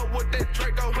up with that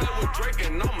Draco, play with Drake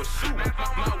and I'ma shoot.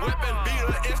 My weapon be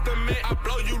an instrument, I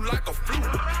blow you like a flute.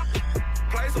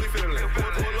 Play so we feelin',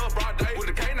 pull up broad day with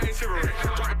the canine shivering.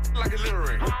 Drop like a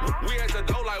littering. We at the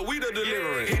door like we the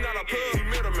delivering. He not a plug, he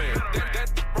middleman.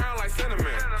 That brown like cinnamon.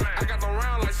 I got them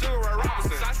round like Sugar Ray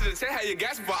Robinson. Sausage tell how you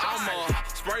gas for I'ma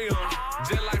spray them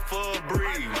just like for a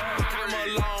breeze. I'm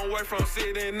a long way from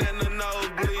sitting in the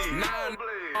nosebleed. 9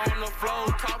 on the floor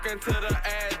talking to the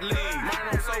athlete. Mine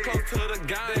I'm so close to the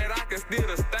gun that I can steal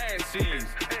the stash cheese.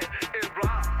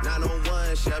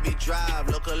 901 Shelby Drive,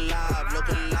 look alive.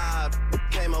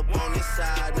 came up on this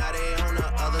side, now they on the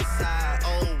other side.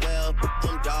 Oh well,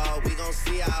 them dog, we gon'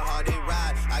 see how hard they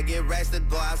ride. I get racks to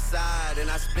go outside, and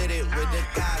I split it with the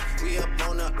guy. We up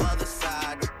on the other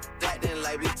side, acting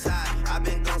like we tied. I've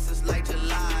been gone since late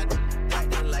July,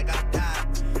 acting like I died.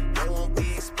 They won't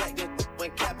be expecting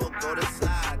when Capo go to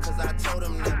slide, cause I told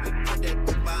them that we put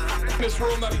that behind us. This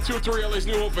Room 92.3, LA's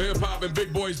new home for hip-hop and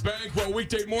Big Boys Bankroll.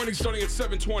 Weekday morning starting at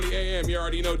 7:20 a.m. You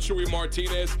already know Chewy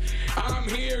Martinez. I'm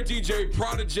here, DJ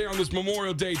Prodijay, on this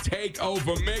Memorial Day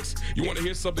Takeover Mix. You want to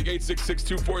hear something,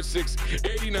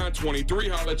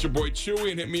 866-246-8923. Holla at your boy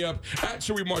Chewy and hit me up at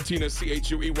Chewy Martinez,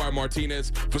 C-H-U-E-Y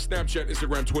Martinez, for Snapchat,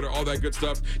 Instagram, Twitter, all that good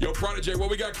stuff. Yo, Prodijay, what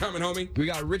we got coming, homie? We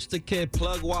got Rich the Kid,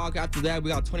 Plug Walk. After that,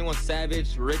 we got 21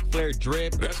 Savage, Ric Flair,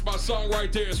 Drip. That's my song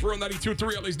right there. It's Room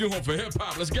 92.3, LA's new home for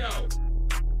hip-hop. Let's go.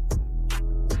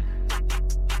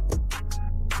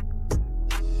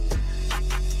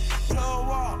 Plug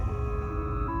walk,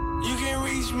 you can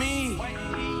reach me.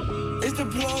 It's the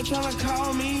plug tryna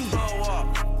call me. Plug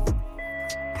walk.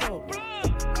 I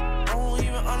don't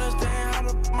even understand how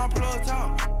my plug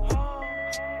talk.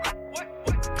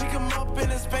 Pick him up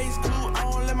in a space coupe, I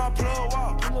don't let my plug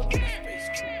walk.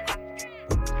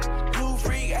 Blue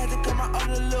freak had to cut my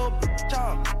other little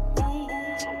talk.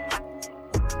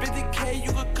 50K,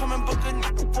 you could come and book a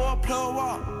for a plug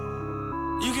walk.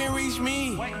 You can reach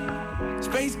me.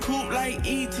 Space coupe like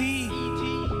E.T.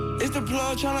 It's the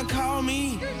plug tryna call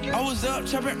me. I was up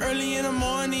chopping early in the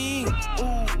morning.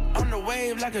 Ooh, on the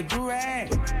wave like a durag.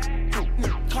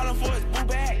 Calling for his boo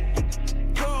bag.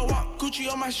 Plug walk, Gucci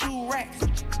on my shoe rack.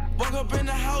 Woke up in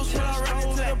the house till I ran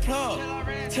into the plug.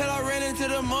 Till I ran into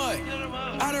the mud.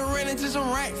 I done ran into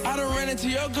some racks. I done ran into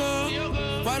your girl.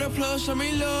 Why the plug show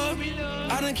me love?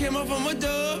 I done came up from a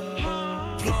dub.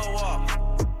 Plug walk.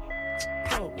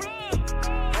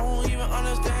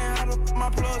 Understand how my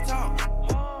plug talk.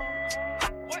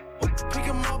 Pick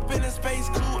him up in a space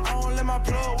coupe, I don't let my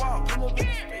plug walk.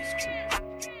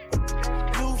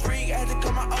 Blue freak had to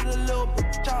cut my other little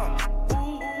talk.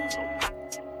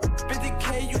 50K,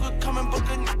 you could come and book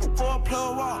a for a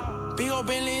plug walk. Big ol'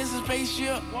 Bentley is a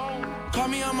spaceship. Call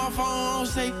me on my phone,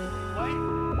 say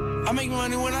I make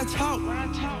money when I talk.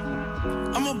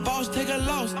 I'm a boss, take a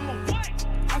loss.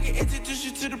 I can introduce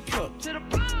you to the plug.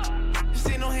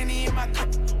 See no Henny in my cup.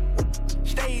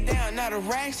 Stay down, now the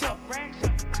racks up.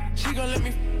 She gon' let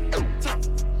me up.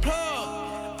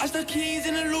 Plug. I stuck keys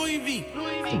in the Louis V.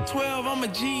 12, I'm a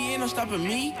G, ain't no stopping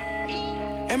me.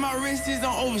 And my wrist is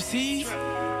on overseas.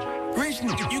 Rich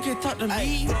nigga, you can talk to me. I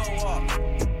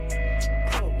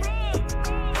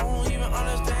don't even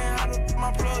understand how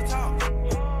my plug talk.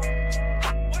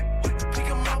 Pick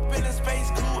him up in a space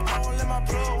coupe, I don't let my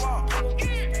plug walk.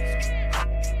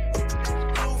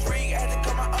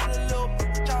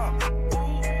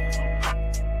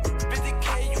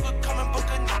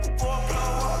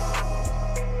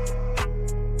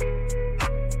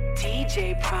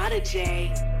 DJ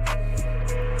Prodijay.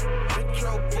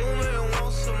 Metro Boomin'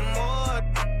 want some more.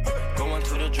 Going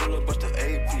to the jeweler, bust the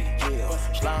AP, yeah.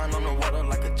 Sliding on the water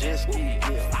like a jet ski,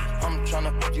 yeah. I'm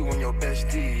tryna put you on your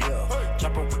bestie, yeah.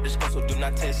 Chopper with this gun, so do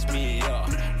not test me, yeah.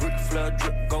 Ric Flair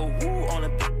drip, go woo on the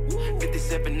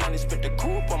 5790, spent the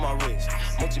coupe on my wrist.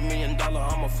 Multi-million dollar,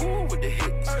 I'm a fool with the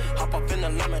hits. Hop up in the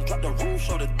lemon, drop the roof,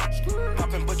 show the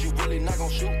poppin', but you really not gon'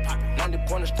 shoot. 90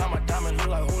 pointers, time my diamond look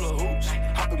like hula hoops.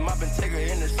 Hoppin' my Bentayga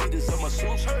in the seats of my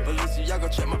suits. Balenciaga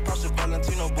check my Prada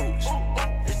Valentino boots.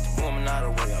 It's the woman out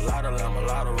of the way, a lot of lamb, a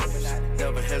lot of race.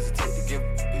 Never hesitate to give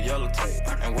the yellow tape.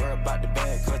 Ain't worry about the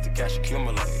bag, cause the cash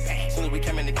accumulate. Soon as we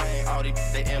came in the game, all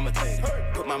these they imitated.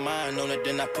 Put my mind on it,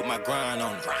 then I put my grind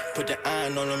on it. Put the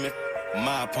iron on them if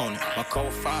my opponent. My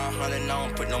code 500, I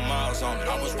don't put no miles on it.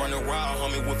 I was running wild,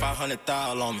 homie, with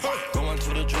 500,000 on me. Going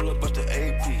to the jeweler, bust the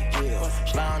AP, yeah.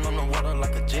 Sliding on the water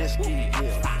like a jet ski,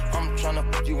 yeah. I'm tryna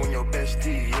put you on your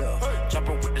bestie, yeah.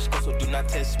 Chopper with this gun, so do not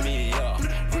test me, yeah.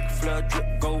 Ric Flair drip,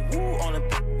 go woo on the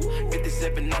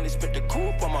 5790, spent the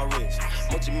coupe on my wrist.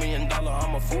 Multi-million dollar,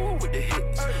 I'm a fool with the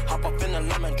hits. Hop up in the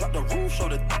lemon, drop the roof, show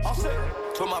the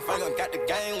Put my finger, got the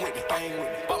gang with me.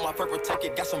 Bought my purple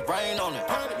ticket, got some brain on it.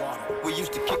 We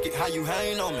used to kick it, how you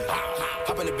hang on me.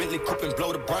 Hop in the Bentley coupe and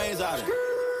blow the brains out of it.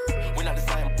 We not the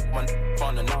same, my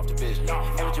fun and off the vision.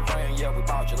 Hey, with your brain, yeah, we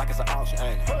bought you like it's an auction,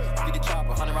 ain't it? Get the chopper,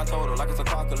 100 round total, like it's a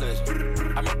car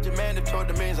collision. I met your man that told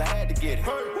the means I had to get it.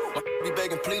 My be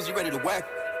begging, please, you ready to whack?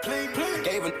 Please.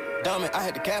 Gave a dummy, I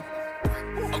had to cap.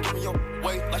 I'm giving your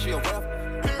weight like she a rap.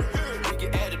 We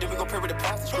get added, then we go pray with the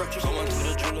pastor scriptures. Going to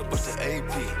the jeweler, bust the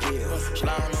AP, yeah.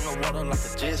 Sliding on the water like a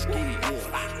jet ski,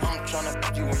 yeah. I'm tryna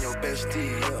put you on your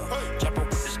bestie, yeah. Chopper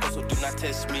with this gun, so do not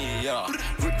test me, yeah.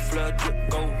 Ric Flair drip,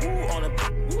 go woo on a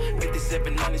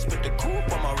 5790, split the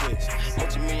coupe on my wrist.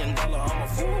 Multi-million dollar, I'm a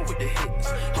fool with the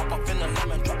hits. Hop up in the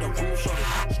lemon, drop the roof, show the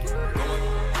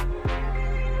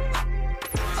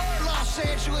Los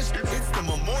Angeles, it's the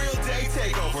Memorial Day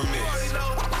Takeover Mix.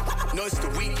 No, it's the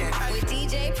weekend. With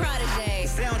DJ Prodijay.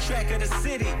 Soundtrack of the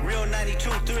city, Real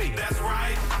 92.3. That's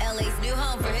right. LA's new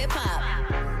home for hip hop.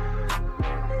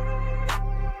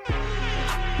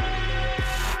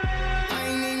 I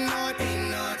ain't even know it, ain't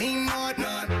know it.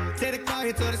 Take the car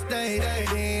here to the stage,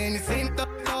 then you seen the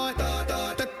throwing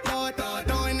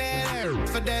that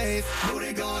for days.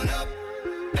 Booty going up,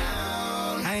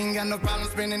 down. I ain't got no problem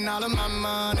spending all of my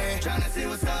money, tryna see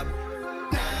what's up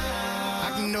now.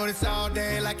 I can do this all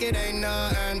day like it ain't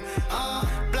nothing.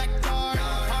 Black card,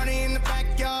 party in the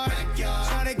backyard.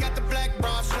 Shawty got the black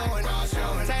bra showing.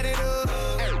 Tatted up,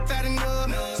 fattened up.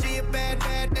 She a bad,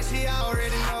 that she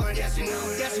already know it. Yeah, she know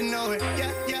it. Yeah, she know it.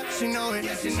 Yeah, she know it.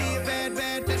 She a bad,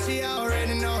 that she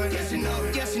already know it. Yeah, she know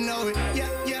it. Yeah, she know it.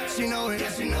 Yeah, she know it.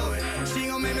 Yeah, she know it. She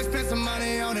gon' make me spend some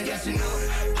money on it. Yeah, she know it.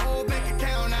 Whole bank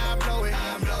account, I blow it.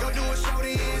 Go do a show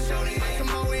then. Some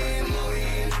more in.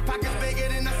 Pockets bigger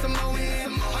than a Samoan.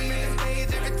 I'm in the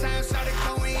stage every time, shout it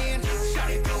go in. Shout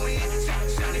it go in.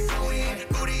 Shout it go in.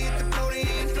 Booty hit the float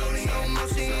in. Slow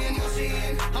motion.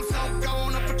 I'm so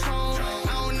gone up Patron. I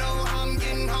don't know how I'm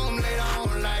getting home later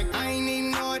on. Like, I ain't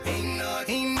even know it. Ain't know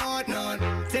it.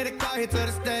 Take the car here to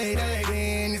the stage.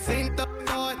 Then you seen the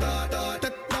throwing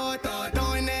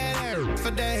that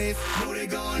for days. Booty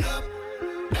going up,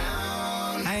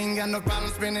 down. I ain't got no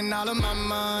problem spending all of my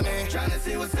money, tryna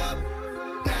see what's up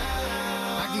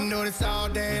now. I can do this all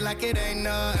day like it ain't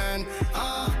nothing.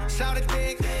 Shout it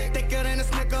thick, thicker than a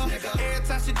snicker. Every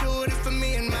time she do it, it's for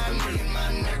me and my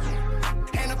nigga.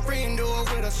 And a friend do it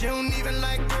with her. She don't even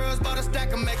like girls, but a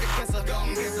stack and make her kiss her.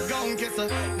 Gon' kiss her, gon' kiss her,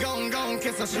 gon'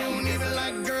 kiss her. She don't even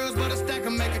like girls, but a stack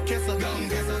and make her kiss her. Gon'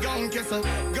 kiss her, gon' kiss her,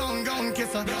 gon'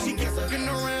 kiss her. She keeps looking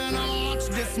around, I launch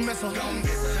dismissal. Gon'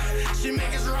 kiss her. She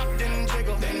make us rock, then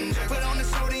jiggle. Put on the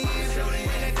show the end,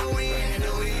 when they go in.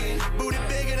 Booty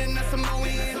bigger than a Samoan. I'm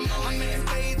in the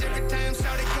stage every time,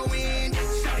 shout it go in.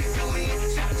 Shout it go in,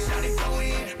 shout it go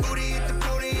in. Booty hit the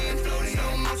float in,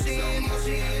 slow motion.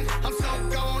 I'm so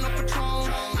gone up Patron. I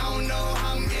don't know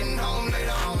how I'm getting home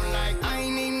later on. Like, I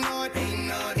ain't even know it, ain't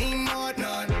know it.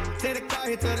 Take the car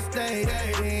here to the stage,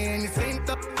 then you seen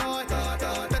the throwing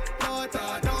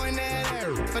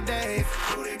that for days.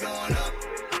 Booty going up,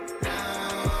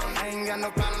 down. I ain't got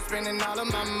no problem spending all of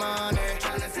my money,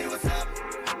 tryna see what's up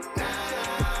now.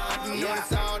 I can do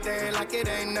this all day like it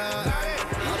ain't nothing.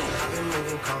 I've been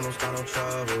moving calm, don't start no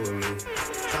trouble with me.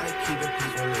 Tryna keep it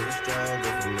peaceful, it's a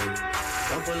struggle for me.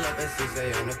 Don't pull up at 6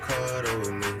 a.m. to cuddle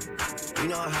with me. You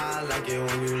know how I like it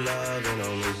when you loving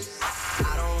on me. I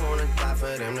don't wanna die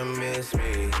for them to miss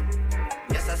me.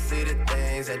 Yes, I see the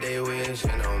things that they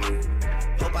wishing on me.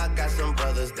 Hope I got some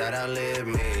brothers that outlive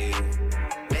me.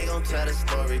 They gon' tell the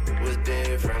story that was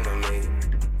different with me.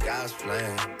 God's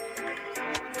plan,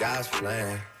 God's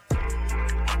plan.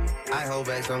 I hold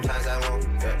back, sometimes I won't,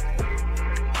 yeah.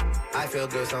 I feel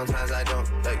good, sometimes I don't,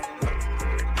 like,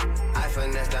 I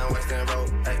finesse down Western Road,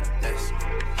 hey, next.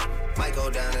 Might go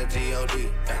down to G.O.D.,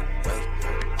 yeah, wait.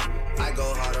 I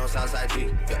go hard on Southside G,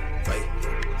 yeah, wait.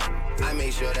 I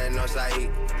make sure that Northside eat.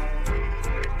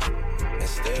 And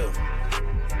still,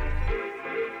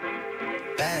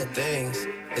 bad things.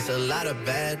 It's a lot of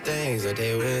bad things that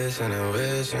they wish and they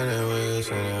wish and they wish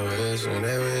and they wish and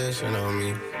they wishing on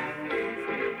me.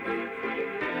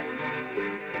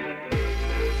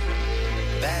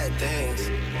 Bad things.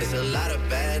 It's a lot of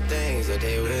bad things that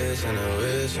they wish and they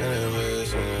wish and they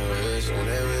wish and they wish and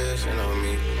they wishing on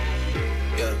me.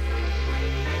 Yeah.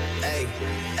 Hey.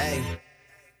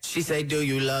 She say, do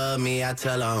you love me? I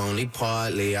tell her only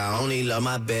partly. I only love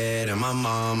my bed and my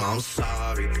mom, I'm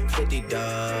sorry. 50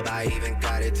 dub, I even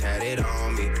got it tatted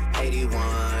on me.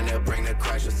 81, they'll bring the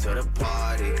crashers to the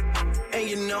party. And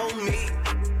you know me,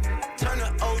 turn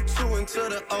the 02 into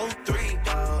the 03,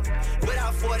 dog.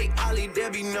 Without 40 Ollie, there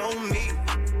be no me.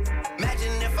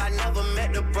 Imagine if I never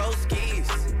met the broskies.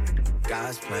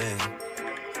 God's plan,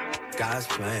 God's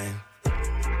plan.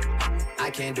 I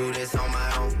can't do this on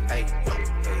my own, hey, no,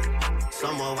 hey.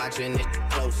 Someone watching it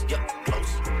close, yeah,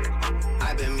 close.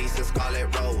 I've been me since Scarlet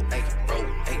Road, hey,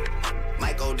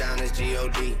 Might go down as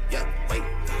G.O.D., yeah, wait.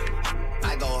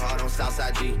 I go hard on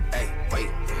Southside G, hey, wait.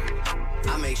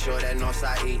 I make sure that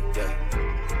Northside eat, yeah.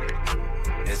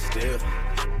 And still,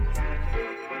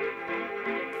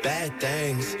 bad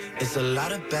things. It's a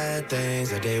lot of bad things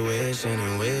that they wishing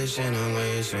and wishing and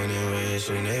wishing and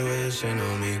wishing. They wishing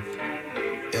on me,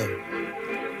 yeah.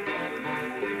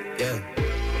 Yeah.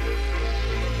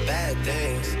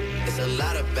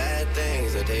 the bad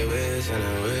things that they wish and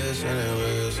they wish and they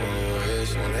wish and they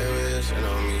wish and they wishing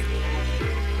on me.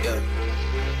 Yeah.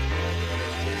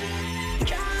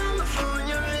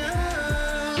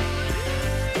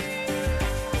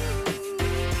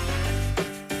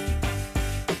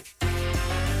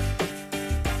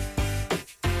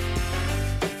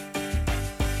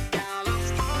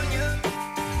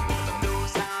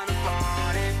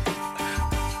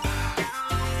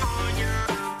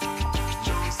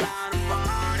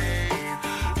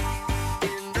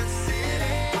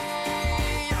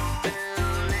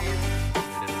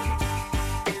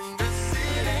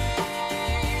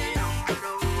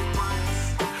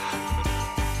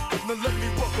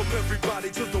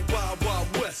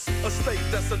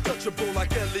 Untouchable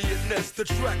like Elliot Ness. The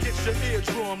track hits your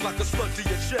eardrum like a slug to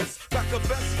your chest. Back a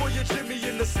vest for your Jimmy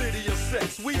in the city of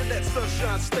sex. We in that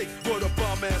sunshine state where the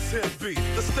bomb ass him be.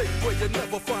 The state where you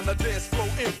never find a dance floor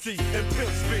empty and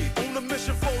pimp speed. On a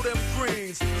mission for them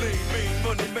greens. Lean, mean,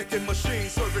 money making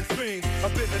machines serving fiends.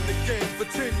 I've been in the game for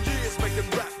 10 years making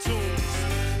rap tunes.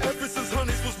 Ever since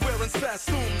Honeys was wearing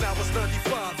Sassoon, now it's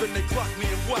 95 and they clock me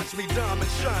and watch me diamond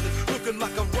shining, looking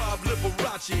like a Rob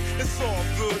Liberace. It's all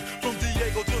good from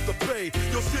Diego to the Bay.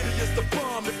 Your city is the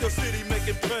bomb if your city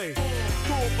making pay.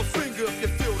 Throw up a finger if you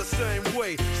feel the same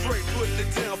way. Straight putting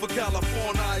it down for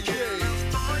California, yeah.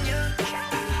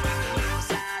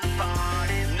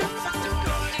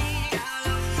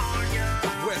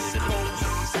 West Coast.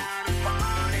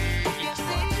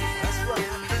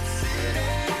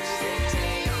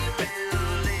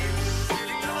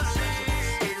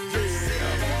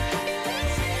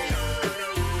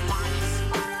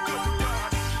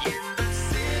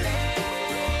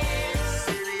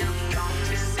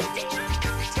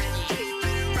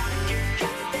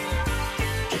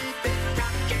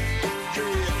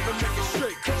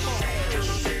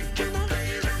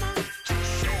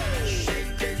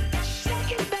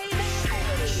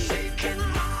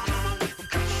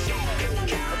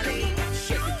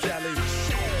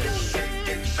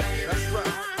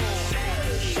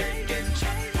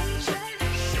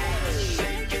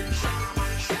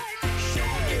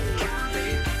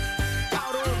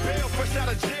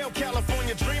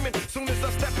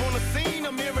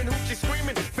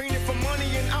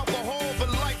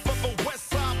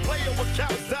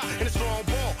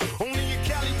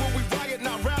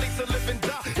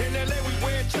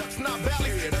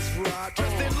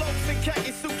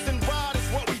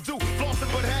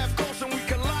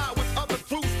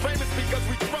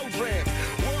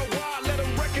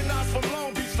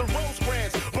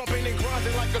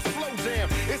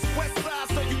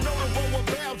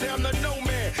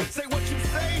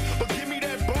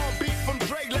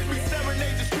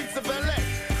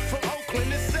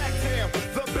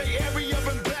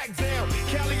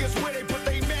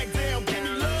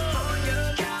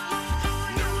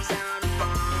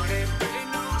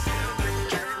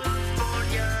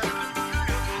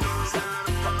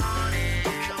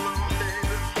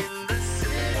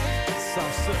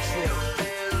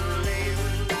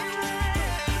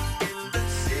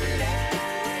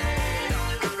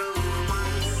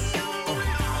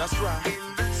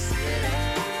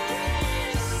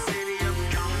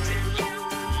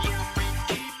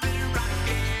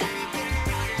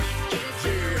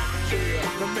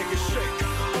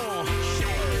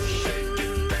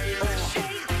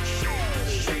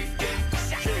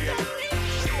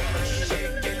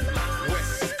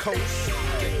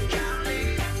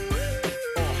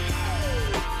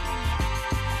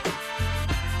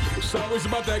 Always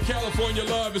about that California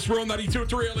love. It's Real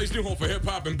 92.3, LA's new home for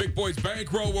hip-hop and Big Boys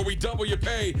Bankroll, where we double your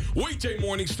pay weekday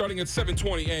morning starting at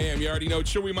 7:20 a.m. You already know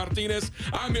Chewy Martinez.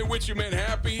 I'm here with you, man.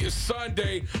 Happy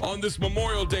Sunday on this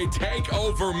Memorial Day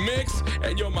takeover mix.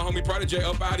 And yo, my homie Prodijay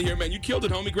up out of here, man. You killed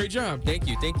it, homie. Great job. Thank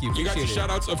you. You got your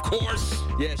shout-outs, of course.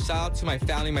 Yeah, shout out to my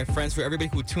family, my friends, for everybody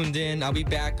who tuned in. I'll be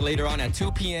back later on at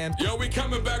 2 p.m. Yo, we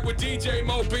coming back with DJ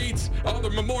Mo Beats on the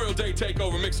Memorial Day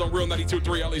takeover mix on Real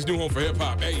 92.3, LA's new home for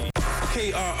hip-hop. Hey.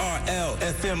 KRRL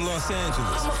FM Los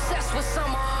Angeles. I'm obsessed with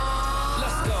summer.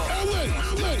 Let's go.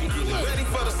 Ready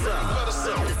for the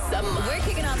summer. We're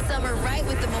kicking off summer right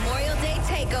with the Memorial Day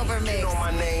takeover mix. You know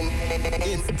my name.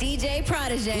 It's DJ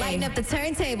Prodijay. Lighten up the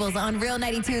turntables on Real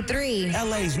 92.3.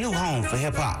 LA's new home for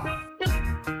hip hop.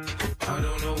 I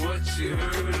don't know what you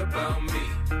heard about me.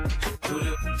 Put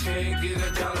up, can't get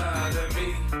a dollar out of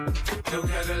me. No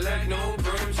Cadillac, no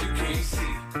perms you can't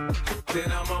see. Then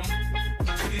I'm a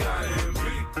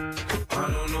I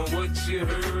don't know what you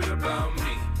heard about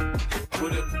me.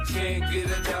 Put up, can't get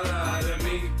a dollar out of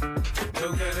me.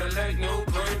 No Cadillac, no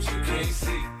perms you can't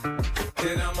see.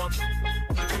 Then I'm a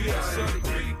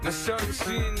now shorty,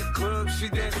 she in the club, she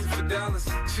dancing for dollars.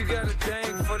 She got a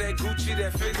thing for that Gucci,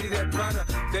 that Fendi, that Prada,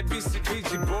 that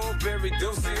BCBG, Burberry,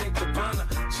 Dolce and Gabbana.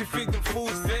 She feed them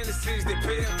fools fantasies, they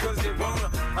pay her cause they want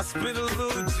her. I spit a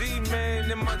little G,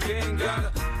 man, and my gang got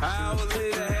her. An hour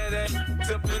later, had that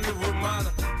up in the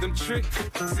Ramada. Them tricks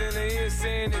in her ear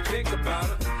saying they think about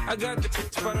her. I got the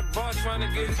bitch by the bar trying to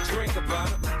get a drink about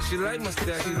her. She like my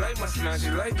style, she like my smile, she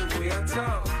like the way I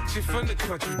talk. She from the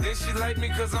country, then she like me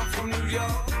cause I'm from New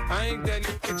York. I ain't that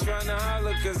nigga trying to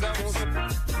holler cause I want some.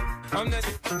 I'm that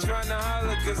nigga trying to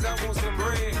holler cause I want some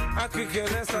bread. I could care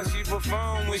less how she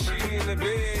perform when she in the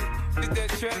bed. Hit that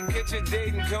track, catch a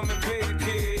date and come and pay the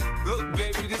kid. Look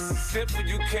baby, this is simple,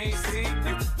 you can't see.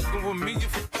 You f***ing with me, you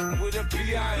f***ing with a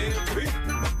P.I.M.P.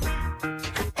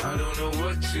 I don't know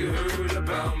what you heard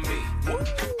about me. But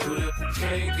if you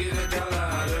can't get a dollar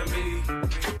out of me,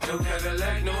 no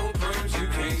Cadillac, no perms you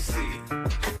can't see,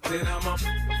 then I'm a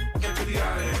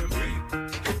P.I.M.P.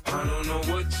 I don't know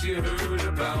what you heard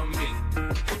about me.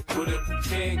 But if you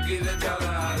can't get a dollar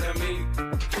out of me,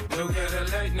 no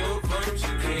Cadillac, no perms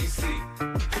you can't see,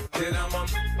 then I'm a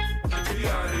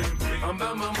P.I.M.P. I'm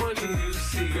about my money, you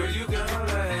see. Girl, you can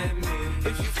holler at me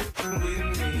if you f***ing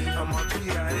with me. I'm a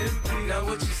P.I.M.P. Now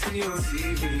what you see on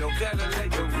TV, no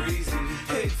Cadillac, no greasy.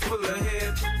 Head full of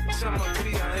hair, I'm a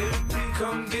P.I.M.P.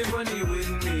 Come get money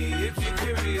with me if you're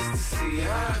curious to see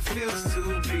how it feels to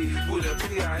be with a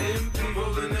P.I.M.P.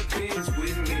 Rolling the pins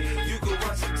with me. You can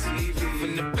watch the TV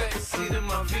in the backseat of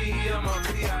my V. I'm a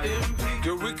P.I.M.P.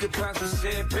 Girl, we could pop some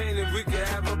champagne and we could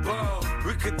have a ball.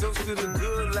 We could toast to the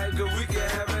good like girl, we could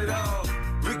have it all.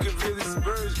 We could really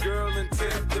spurge, girl, and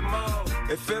tear up the mall.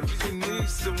 If ever you need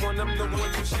someone, I'm the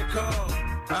one you should call.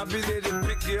 I'll be there to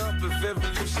pick you up if ever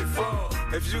you should fall.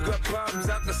 If you got problems,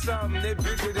 I can solve them, they're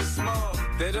bigger than small.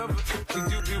 That other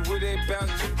you be with ain't about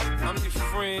you. I'm your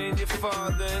friend, your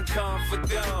father, and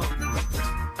confidant.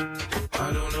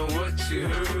 I don't know what you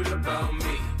heard about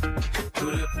me,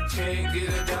 but if you can't get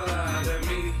a dollar out of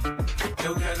me,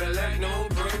 no Cadillac, no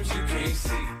perms you can't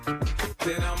see,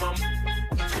 then I'm a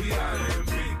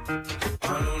P.I.M.P.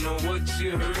 I don't know what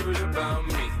you heard about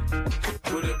me,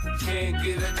 but if you can't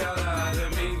get a dollar out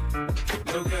of me,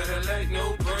 no Cadillac,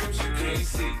 no perms you can't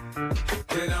see,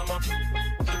 then I'm a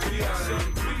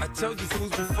P.I.M.P. I told you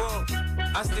fools before,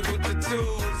 I stick with the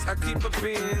tools. I keep a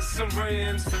Benz, some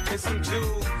rims, and some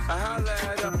jewels. I holla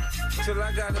at her till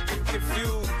I got her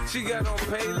confused. She got on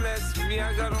pay less, me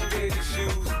I got on gator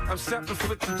shoes. I'm shopping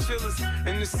for the chillers,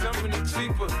 and the summer the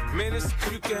cheaper. Man, it's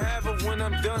you can have her when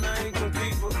I'm done, I ain't gon'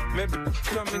 keep her. Maybe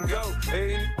come and go,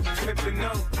 ain't pimpin'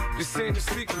 no. This ain't a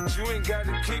secret, you ain't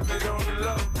gotta keep it on the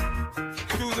low.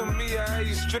 Through the me, I had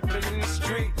you stripping in the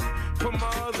street. Put my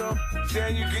other up,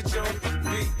 then you get your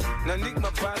beat. Now Nick my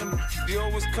bottom, you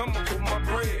always come up with my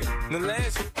bread. The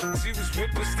last she was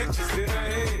ripping stitches in her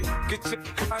head. Get your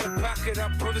out of pocket, I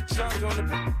put a charge on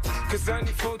the cause I need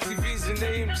 4 TVs and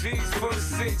AMGs for the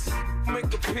 6. Make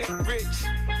a pimp rich,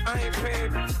 I ain't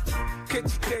paying.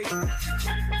 Catch a date.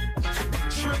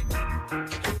 Trick.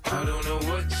 I don't know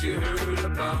what you heard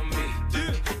about me,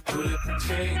 but if you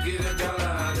can't get a dollar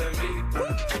out of me,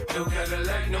 no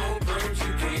Cadillac, no perms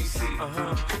you can't see,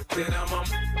 then I'm a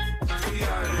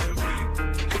P.I.M.P.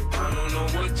 I don't know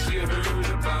what you heard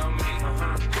about me,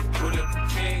 but if you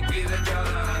can't get a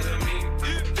dollar out of me,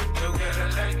 no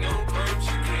Cadillac, no perms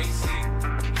you can't see,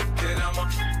 then I'm a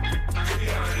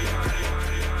P.I.M.P.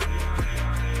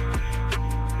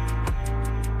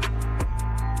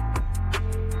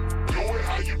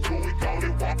 You do it, go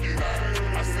and walk it out.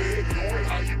 I said, do it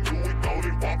how you do it, go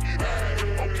and walk it out.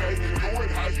 Okay, do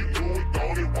it how you do it, go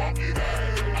and walk it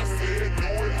out. I said, do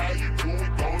it how you do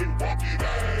it, go and walk it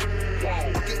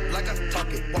out. Walk it like I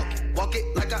talk it, walk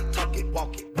it like I talk it,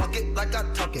 walk it like I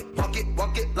talk it, walk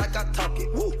it like I talk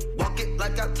it, woo. Walk it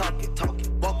like I talk it,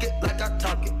 walk it like I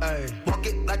talk it, ayy. Walk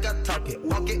it like I talk it,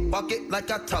 walk it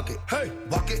like I talk it, hey.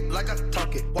 Walk it like I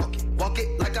talk it, walk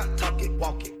it like I talk it,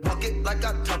 walk it like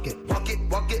I talk it,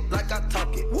 walk it like I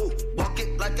talk it, woo. Walk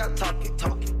it like I talk it,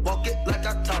 walk it like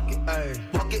I talk it,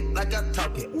 ayy. Walk it like I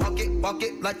talk it, walk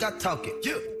it like I talk it,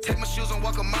 yeah. Take my shoes and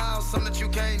walk a mile, something that you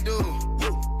can't do.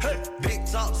 Woo. Hey. Big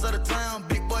talks of the town,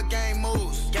 big boy gang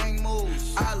moves.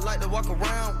 I like to walk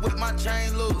around with my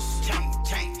chain loose.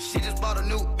 Chain. She just bought a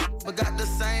new, but got the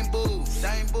same booze.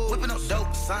 Whipping up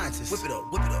dope scientists. Whip it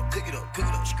up, cook it up.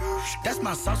 That's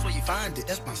my sauce where you find it.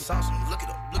 That's my sauce when you look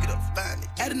it up, find it.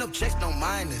 Adding up checks, no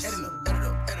minus. Add it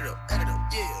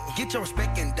up, yeah. Get your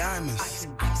respect in diamonds. Ice.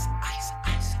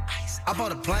 I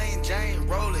bought a plain Jane,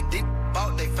 roll it deep,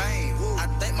 bought they fame. I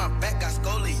think my back got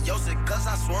scoliosis, cause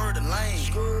I swerved the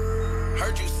lane.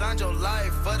 Heard you signed your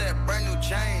life for that brand new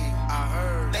chain. I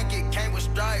heard. Think it came with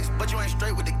stripes, but you ain't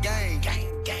straight with the game. Gang.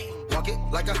 Walk it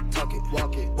like I talk it.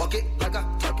 Walk it like I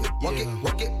talk it. Walk it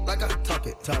like I talk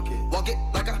it. Walk it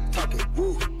like I talk it.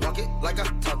 Woo. Walk it like I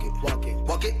talk it. Walk it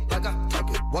like I talk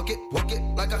it. Walk it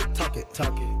like I talk it.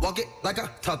 Walk it like I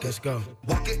talk it. Let's go.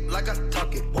 Walk it like I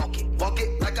talk it. Walk it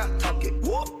like I talk it.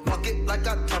 Woo. Walk it like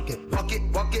I talk it. Walk it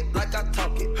like I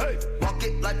talk it. Hey. Walk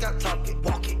it like I talk it.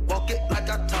 Walk it like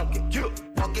I talk it. You.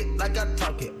 Walk it like I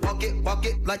talk it. Walk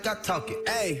it like I talk it.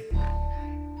 Hey,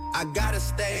 I gotta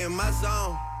stay in my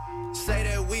zone. Say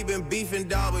that we been beefing,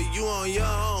 dog, but you on your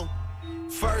own.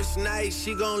 First night,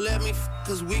 she gon' let me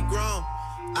cause we grown.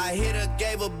 I hit her,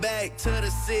 gave her back to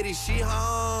the city, she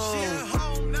home. She at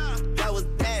home now. That was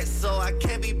that, so I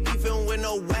can't be beefing with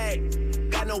no whack.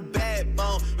 Got no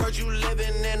backbone. Heard you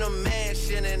living in a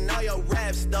mansion and all your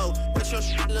raps, though. But your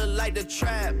shit look like the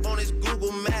trap on his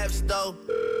Google Maps, though.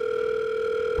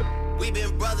 We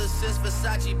been brothers since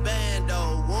Versace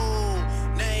Bando, woo.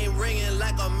 Name ringing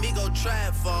like Amigo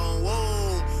trap phone,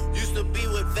 woo. Used to be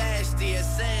with Vashti and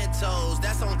Santos,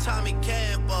 that's on Tommy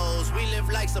Campos. We live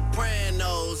like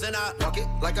Sopranos, and I walk it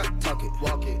like I talk it.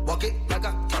 Walk it like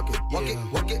I talk it. Walk it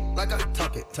like I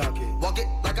talk it. Walk it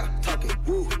like I talk it.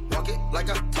 Woo. Walk it like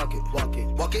I talk it. Walk it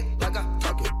like I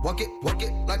talk it. Walk it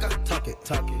like I talk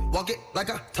it. Walk it like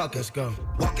I talk it. Let's go.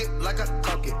 Walk it like I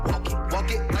talk it. Walk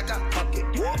it like I talk it.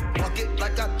 Woo. Walk it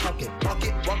like I talk it. Walk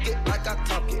it like I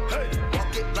talk it. Hey.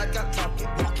 Walk it like I talk it.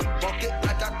 Walk it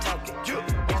like I talk it. You.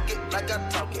 Walk it like I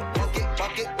talk it. Walk it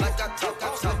like I talk it.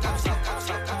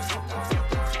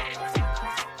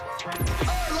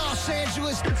 Los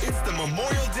Angeles, it's the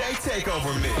Memorial Day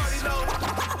Takeover Mix.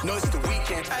 No, it's the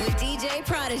weekend. With DJ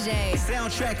Prodijay.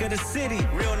 Soundtrack of the city,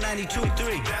 Real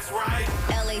 92.3. That's right.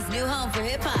 LA's new home for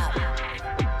hip hop.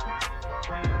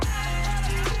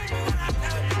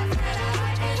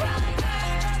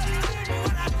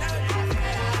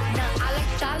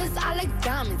 I like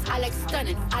diamonds, I like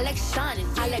stunning, I like shining,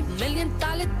 I like $1 million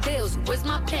deals. Where's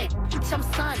my pen? Bitch, I'm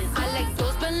signing. I like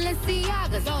those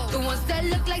Balenciagas, the ones that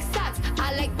look like socks.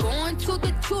 I like going to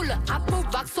the Tula, I put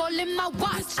rocks all in my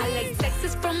watch. I like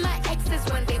texts from my exes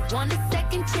when they want a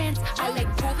second chance. I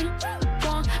like proving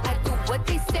wrong, I do what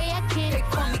they say I can. They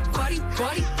call me Cardi,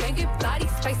 banging body,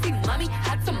 spicy mommy,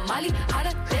 hot tamale,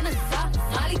 hotter than a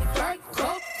Somali.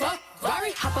 Virgo,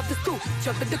 Ferrari, hop up the stoop,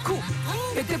 jump in the coupe,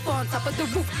 big dip on top of the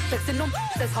roof, flexing them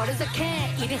as hard as I can,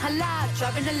 eating halal,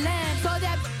 driving a lamb. So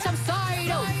that bitch, I'm sorry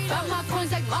though, got my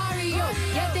coins like Mario.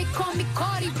 Yeah, they call me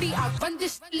Cardi B, I run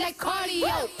this shit like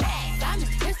cardio. I'm the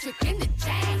district in the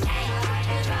chain.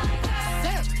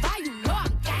 Certified, you know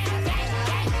I'm gang.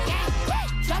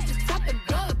 Drop the top and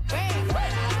blow the brand.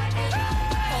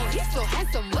 Oh, he's so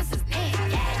handsome, what's his name?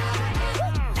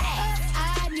 I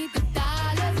need the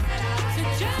dollars to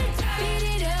beat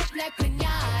it up like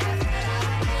pinata.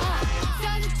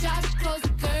 Tell the job to close the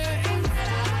curtains.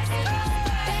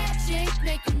 That chick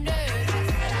make you nervous.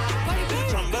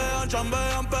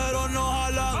 Chambean pero no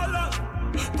jalan.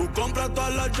 Tú compras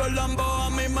todas las Jordan, a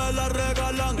mí me las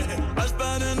regalan. I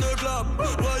spend in the club,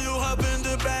 what you have in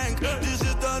the bank. This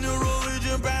is the new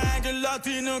religion bank, el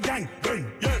Latino gang.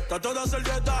 Yeah, está toda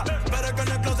servieta, pero es que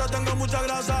en el closet tengo mucha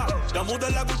grasa. Ya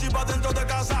mudé la Gucci pa' dentro de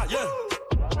casa, yeah.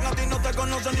 A ti no te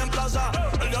conocen ni en plaza.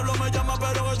 El diablo me llama,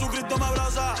 pero Jesucristo me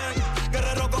abraza.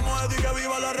 Guerrero como Eddie, que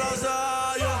viva la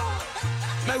raza, yeah.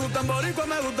 Me gustan boricua,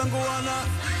 me gustan cubana.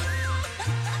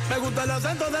 Me gusta el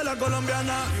acento de la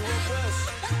colombiana.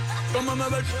 Como me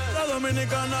ve la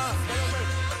dominicana.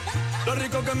 Lo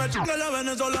rico que me chingue la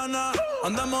venezolana.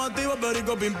 Andamos activos,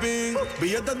 perico pim pim.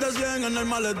 Billetes de 100 en el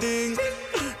maletín.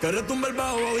 Que retumbe el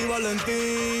bajo y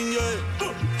Valentín,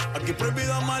 yeah. Aquí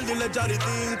prohibido amar, dile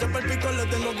charitín. Que per pico le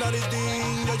tengo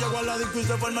claritín. Yo llego a la disco y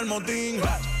se forma el motín.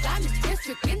 I'm the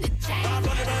district in the chain.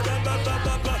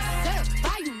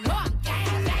 Certified, you know I'm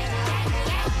gang.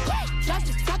 Drop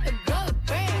the top and blow the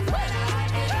brand.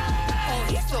 Oh,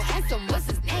 he's so handsome, what's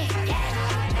his name?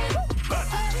 I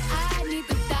need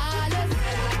the dollars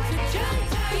to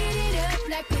beat it up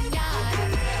like pinata.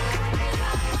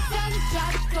 Tell the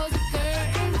job to close the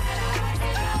curtains.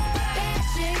 That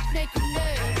shit make you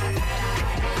nervous.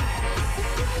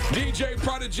 DJ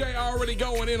Prodijay already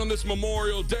going in on this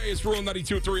Memorial Day. It's Real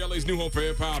 92.3, LA's new home for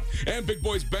hip-hop. And Big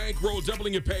Boys Bankroll,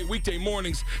 doubling your pay weekday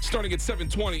mornings starting at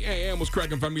 7:20 a.m. was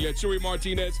cracking familia. Chewy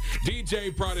Martinez,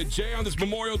 DJ Prodijay on this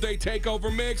Memorial Day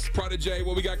takeover mix. Prodijay,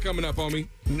 what we got coming up, homie?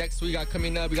 Next we got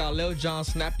coming up, we got Lil Jon,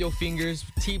 Snap Your Fingers,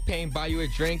 T-Pain, Buy You a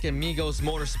Drink, and Migos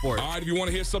Motorsport. All right, if you want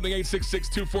to hear something,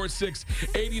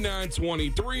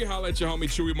 866-246-8923. Holla at your homie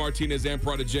Chewy Martinez and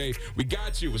Prodijay. We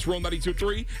got you. It's Real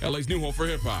 92.3, LA's new home for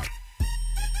hip-hop.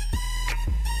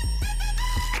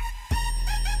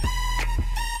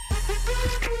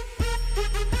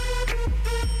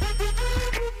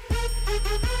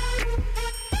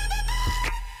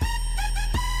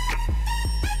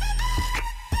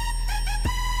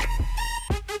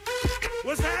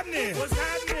 What's happening? What's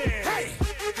happening? Hey,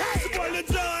 it's your boy Lil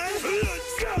Jon.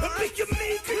 The Big Your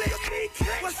Me Click.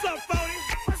 What's up, Phony?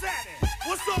 What's happening?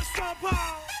 What's up, Sean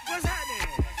Paul? What's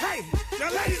happening? Hey,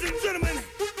 now ladies and gentlemen,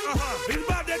 it's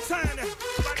about that time.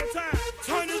 About that time.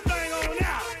 Turn this thing on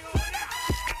out.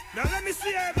 Now let me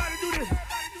see everybody do this.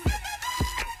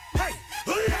 Hey,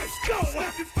 let's go.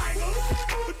 Happy fingers,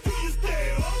 do you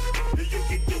still? You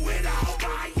can do it all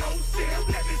by yourself.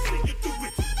 Let me see you do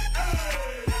it.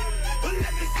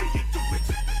 Let me see you do it.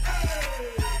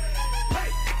 Hey,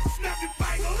 snap your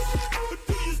fingers,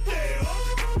 do you still?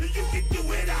 You can do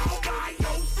it all by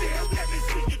yourself. Let me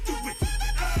see you do it.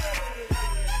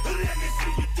 Let me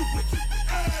see you do it.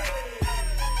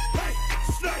 Hey,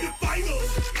 snap your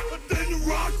fingers, then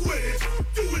rock with it.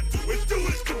 Do it, do it, do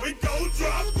it, do it. Go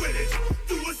drop with it.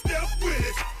 Do a step with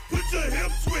it. Put your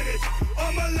hips with it.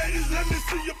 All my ladies, let me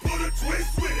see you put a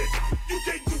twist with it. You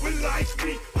can't do it like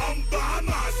me, I'm by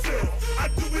myself. I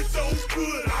do it so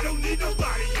good, I don't need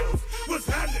nobody else. What's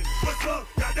happening? What's up?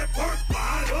 Got that perk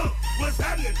fired up. What's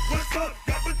happening? What's up?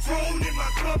 Got Patron in my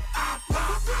cup. I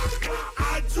pop,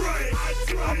 I drink.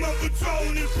 I'm a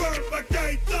Patron and perk, I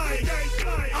can't think.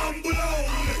 I'm blown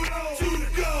to the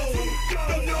goal.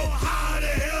 Don't know how the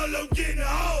hell I'm getting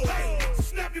home. Hey,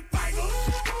 snap your fingers,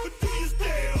 but do you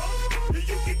still?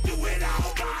 You can do it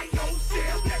all by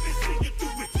yourself. Let me see you do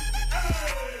it.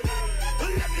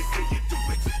 Let me see you do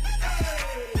it.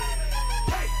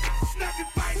 Hey, snap your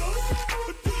fingers,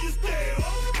 but do you still?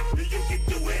 You can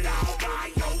do it all by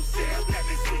yourself. Let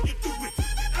me see you do it.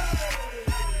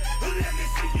 Let me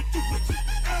see you do it.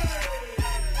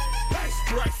 Hey,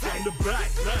 Straight from the back,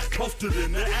 posted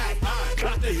in the act.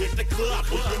 About to hit the club,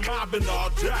 we've been mobbing all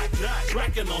day.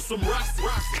 Drinking on some rust,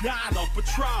 dying on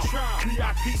Patron.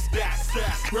 VIP stats,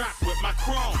 rap with my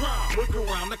chrome. Look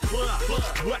around the club,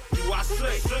 what do I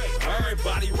say?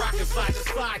 Everybody rocking side to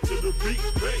side to the beat.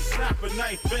 Snapping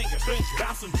their fingers,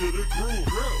 bouncing to the groove.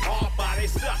 All by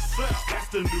themselves, that's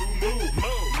the new move.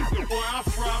 Where I'm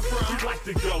from, we like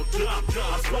to go dumb.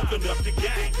 I'm smoking up the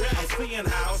game, I'm seeing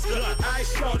how it's done. I ain't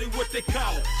shorty what they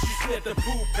call it. She said the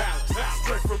food palace,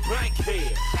 straight from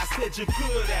Bankhead. I said you're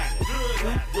good at it.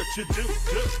 What you do,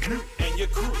 you and your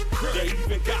crew. They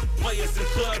even got players and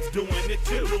thugs doing it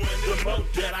too. The more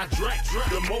that I drink,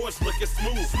 the more it's looking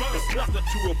smooth. It's nothing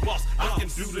to a boss, I can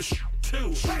do the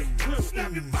too. Hey,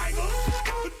 snap your fingers,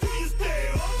 but do you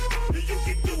still? You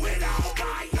can do it all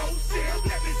by yourself.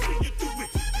 Let me see you do it.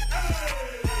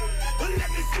 Let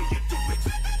me see you do it.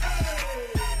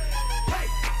 Hey,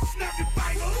 snap your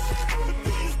fingers, but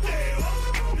do you still?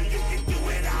 You can do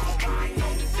it all by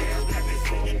yourself. Let me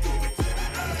see you do it.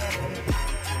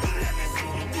 Let me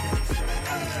see you do it.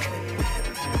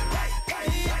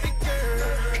 Baby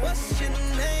girl, what's your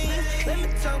name? Let me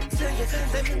talk to you.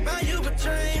 Let me buy you a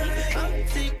drink. I'm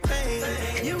T-Pain.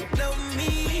 You know me.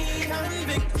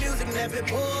 Convict music, never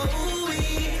boy.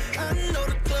 I know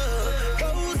the club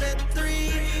goes at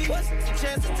 3. What's the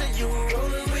chances of you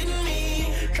rolling with me?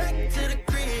 Back to the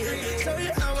crib, show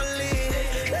you how I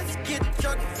live. Let's get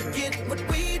drunk, forget what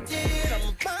we did.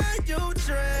 I'ma buy you a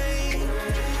drink.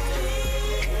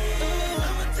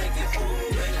 I'ma take it home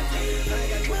with me. I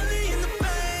got money in the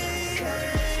bank.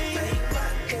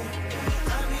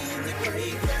 I be in the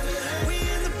great Cadillac. We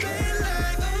in the bed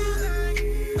like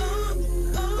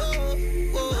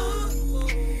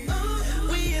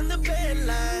we in the bed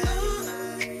like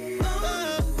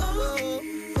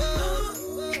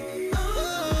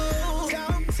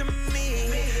talk to me.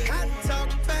 I talk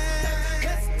fast.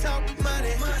 Let's talk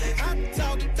money. I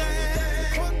talk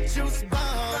that. Cork juice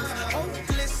bombs,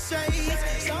 Oakless shades.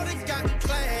 Shorty got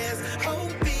class. Oh,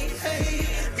 behave.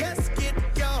 Let's get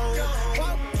gone.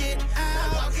 Walk it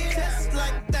out. Just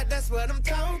like that. That's what I'm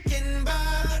talking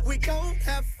about. We gon'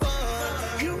 have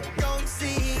fun. You gon'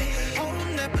 see.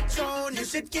 On that Patron, you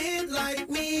should get like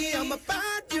me. I'ma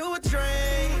buy you a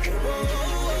drink.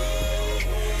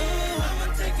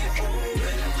 I'ma take it home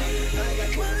with me. I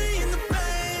got money in the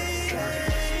bank.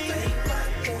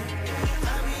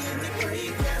 I be in the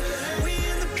great Cadillac. We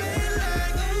in the bed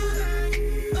like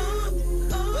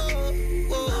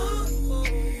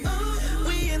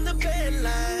we in the bed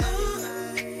like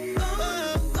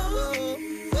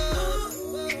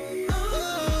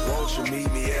Won't you meet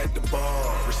me at the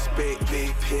bar? Respect respect, big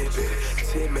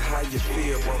pimpin'. Tell me how you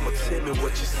feel, mama, tell me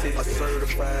what you see. A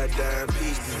certified dime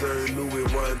piece, deserve Louis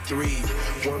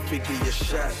 1-3. 150 a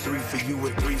shot, 3 for you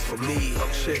and 3 for me.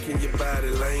 I'm checking your body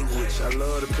language, I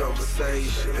love the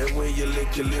conversation. And when you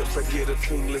lick your lips, I get a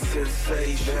tingling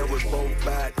sensation. Now we're both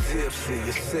back tipsy,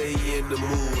 you say you in the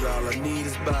mood. All I need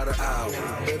is about an hour,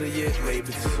 better yet,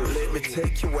 maybe 2. Let me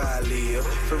take you where I live,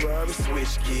 Ferrari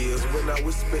switch gears. When I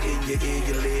whisper in your ear,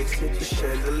 your legs hit the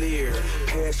chandelier.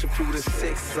 Passion through the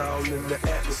sex all in the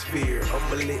atmosphere.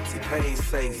 I'ma let T-Pain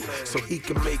sing it so he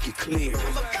can make it clear.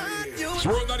 It's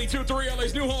World 92.3,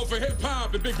 LA's new home for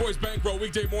hip-hop and Big Boys Bankroll.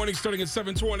 Weekday morning starting at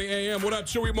 7:20 a.m. What up,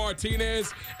 Chewy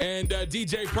Martinez? And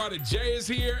DJ Prodijay is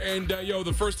here. And,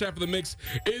 the first half of the mix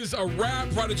is a wrap.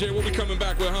 Prodijay, we'll be coming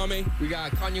back with, homie. We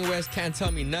got Kanye West, Can't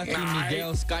Tell Me Nothing,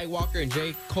 Miguel, Skywalker, and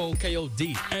J. Cole,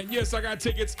 K.O.D. And, yes, I got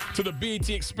tickets to the BET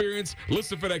Experience.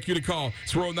 Listen for that cue to call.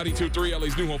 It's World 92.3,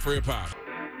 LA's new home for hip-hop.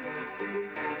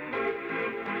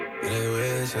 They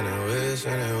wish and they wish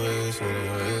and they wish and they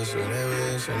wish and they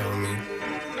wishing on me.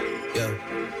 Yeah.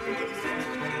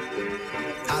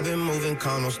 I've been moving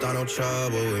calm, don't start no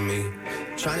trouble with me.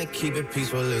 Trying to keep it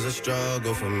peaceful is a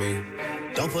struggle for me.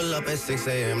 Don't pull up at 6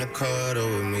 a.m. to cuddle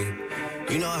with me.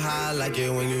 You know how I like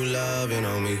it when you loving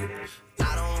on me.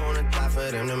 I don't wanna die for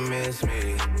them to miss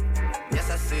me. Yes,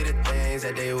 I see the things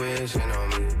that they wishing on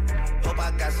me. Hope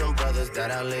I got some brothers that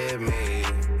outlive me.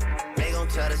 They gon'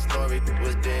 tell the story, it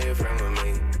was different with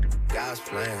me. God's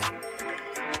plan,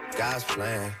 God's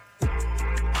plan.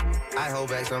 I hold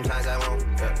back, sometimes I won't.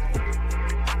 Yeah.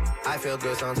 I feel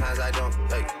good, sometimes I don't.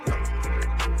 Hey, no.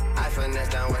 I finesse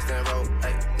down Western Road.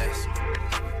 Hey, next.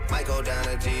 Might go down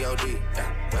to G.O.D.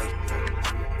 Yeah, wait.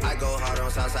 I go hard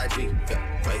on Southside G. Yeah,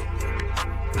 wait.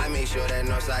 I make sure that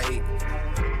Northside eat.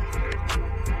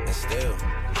 And still,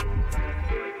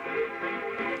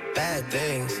 bad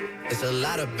things. It's a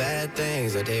lot of bad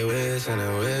things that they wish and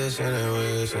they wish and they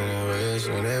wish and they wish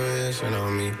and they wishing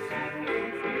on me.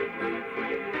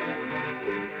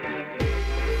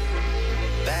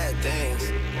 Bad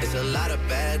things. It's a lot of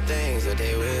bad things that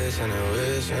they wish and they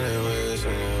wish and they wish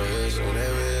and they wish and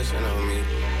they wishing on me.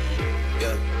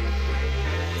 Yeah.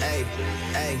 Hey,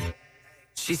 hey.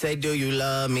 She say, do you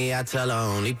love me? I tell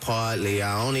her only partly.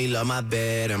 I only love my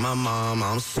bed and my mom,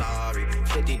 I'm sorry.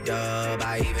 50 dub,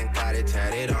 I even got it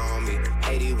tatted on me.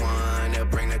 81, they'll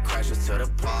bring the crashers to the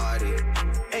party.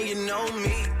 And you know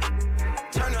me,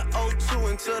 turn the 02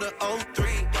 into the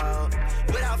 03, dog.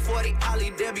 Without 40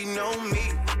 Ollie, there be no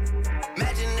me.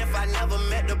 Imagine if I never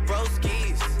met the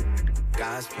broskies.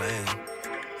 God's plan,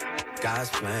 God's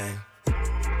plan.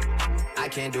 I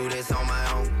can't do this on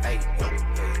my own, hey, no,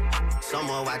 hey.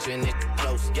 Someone watching it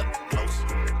close, yep, close.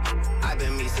 I've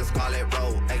been me since Scarlet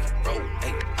Road, hey, road,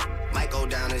 hey. Might go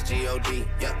down as G.O.D.,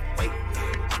 yeah, wait.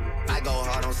 I go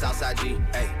hard on Southside G,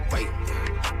 hey, wait.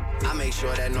 I make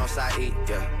sure that Northside eat,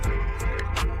 yeah.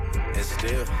 And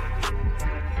still,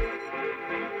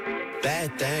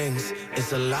 bad things.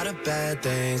 It's a lot of bad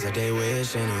things that they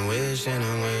wishing and wishing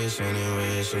and wishing and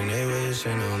wishing. They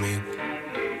wishing on me,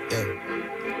 yeah.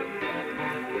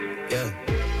 Yeah.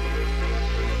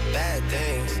 Bad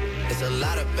things. It's a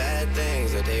lot of bad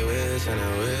things that they wish and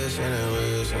they wish and they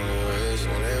wish and they wish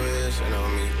and they wishing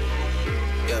on me.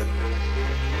 Yeah.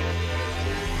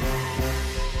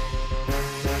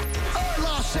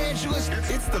 Los Angeles,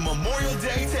 it's the Memorial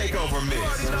Day Takeover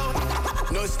Mix.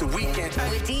 No, it's the weekend.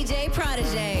 With DJ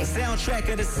Prodijay. The soundtrack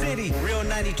of the city, Real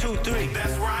 92.3.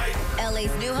 That's right.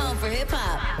 LA's new home for hip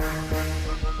hop.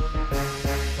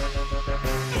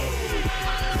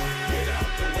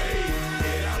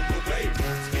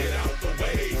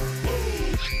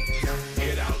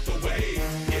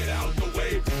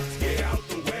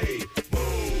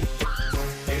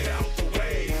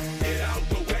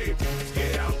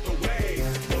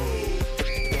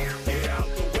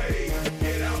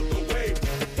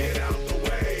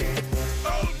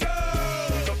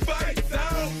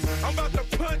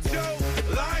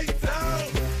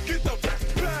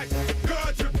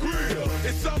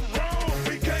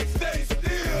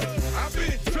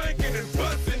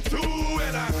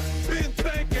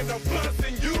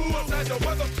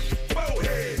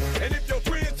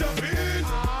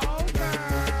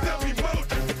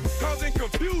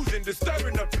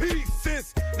 Disturbing the peace,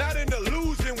 since not an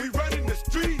illusion, we running the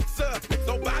streets.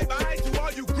 So bye-bye to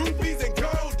all you groupies and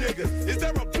gold diggers. Is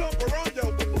there a plumper on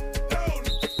your road?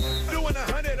 Doing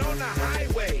 100 on the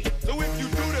highway. So if you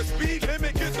do the speed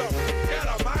limit, get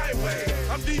out of my way.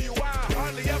 I'm DUI,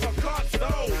 hardly ever caught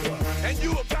sober. And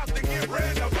you about to get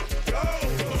ran of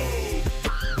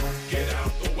Get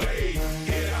out the way,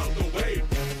 get out the way,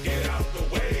 get out the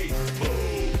way,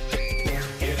 move.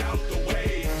 Get out the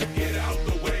way.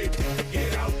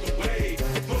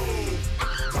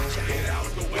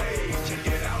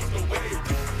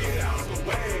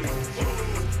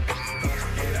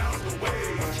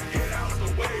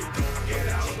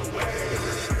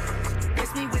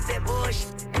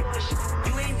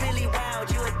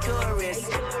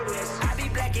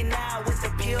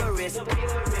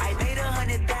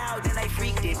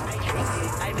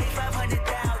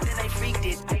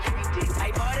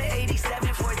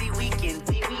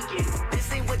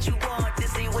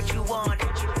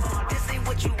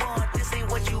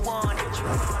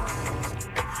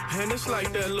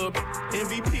 like that look.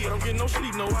 MVP, I don't get no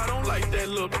sleep, no, I don't like that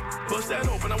look. Bust that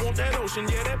open, I want that ocean,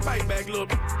 yeah, that bite back look.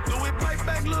 Do it bite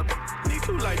back look. Need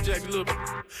 2 life jack look.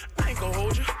 I ain't gon'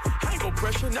 hold you, I ain't gon'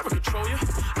 pressure, never control you.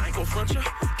 I ain't gon' front you,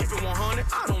 keep it 100,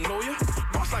 I don't know you.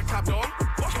 Boss like Top Dog,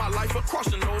 boss my life up,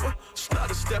 crossing over.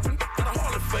 Stutter stepping, got a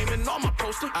Hall of Fame and on my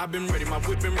poster. I've been ready, my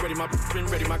whip been ready, my been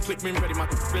ready, my click been ready, my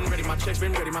checks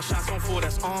been ready, my shots on full,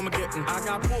 that's Armageddon. I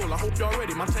got pull, I hope y'all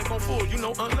ready, my tank on full, you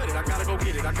know unleaded. I gotta go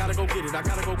get it, I gotta go get it, I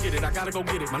gotta go get it, I gotta go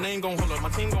get it. My name gon' hold up, my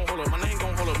team gon' hold up, my name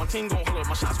gon' hold up, my team gon' hold up,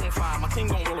 my shots gon' fire, my team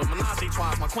gon' roll up, my Nazi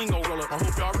twice, my queen gon' roll up. I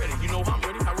hope y'all ready, you know I'm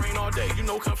ready, I rain all day, you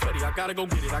know confetti. I gotta go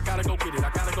get it, I gotta go get it, I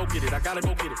gotta go get it, I gotta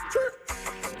go get it.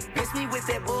 Miss me with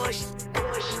that bush.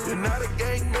 You're not a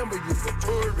gang member, you're a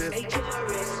tourist.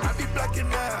 I be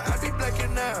blacking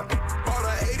out. Bought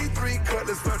a 83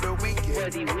 Cutlass for the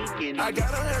weekend. I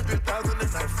got 100,000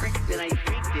 and I freaked it.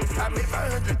 I made my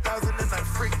 100,000 and I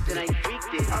freaked it.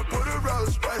 I put a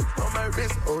Rolls Royce on my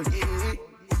wrist, oh yeah.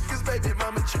 Cause baby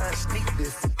mama tryna sneak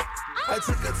this. I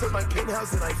took her to my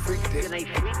penthouse and I freaked it.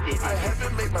 I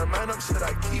haven't made my mind up, should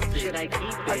I keep it? I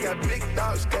got big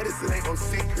dog status, it ain't no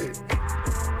secret.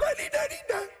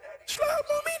 La-dee-da-dee-da, slide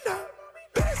on me now.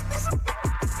 Pass me some,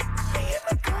 me in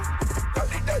the car.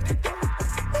 La-dee-da-dee-da,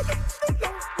 roll,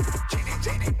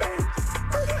 GD bang,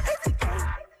 murder everything.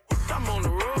 I'm on the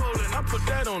roll and I put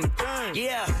that on the thing.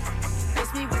 Yeah,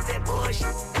 miss me with that bush.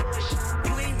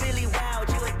 You ain't really wild,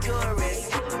 you a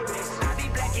tourist. I be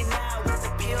blacking out with the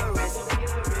purist.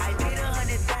 I made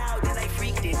 100,000 and I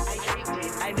freaked it. I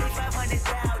made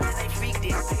 500,000 and I freaked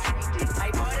it.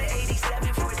 I bought an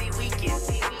 87 for the weekend.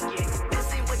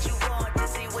 This ain't what you want,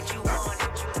 this ain't what you want.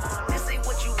 This ain't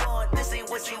what you want, this ain't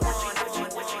what you want.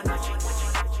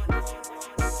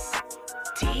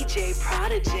 DJ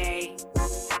Prodijay.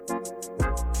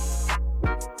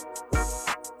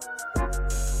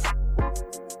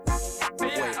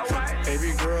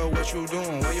 Baby girl, what you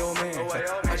doing? Where your man?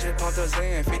 I just popped a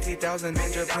Zan, 50,000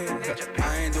 in Japan.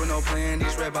 I ain't do no plan,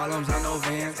 these red bottoms on no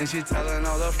Vans. And she telling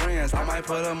all her friends, I might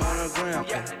put them on the gram.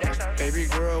 Baby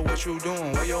girl, what you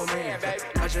doing? Where your man?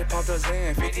 I just popped a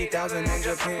Zan, 50,000 in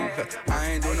Japan. I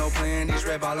ain't do no plan, these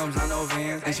red bottoms on no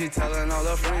Vans. And she telling all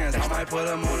her friends, I might put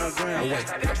them on the gram.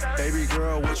 Baby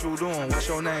girl, what you doing? What's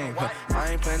your name?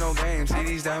 I ain't play no games, see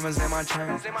these diamonds in my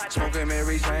chain. Smoking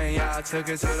Mary Jane, yeah, I took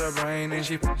it to the brain. And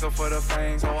she fucked up for the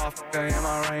fame, so I fuck her in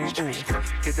my range. Ooh,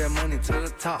 get that money to the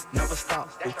top, never stop.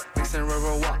 Ooh, mixing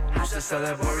river walk, used to sell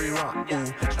that Burry Rock. Ooh,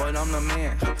 but I'm the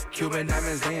man, Cuban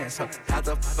diamonds dance. Had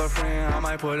to fuck a friend, I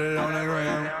might put it on the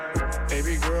gram.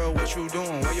 Baby girl, what you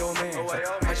doing? Where your man?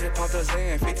 I just popped a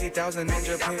Zan, 50,000 in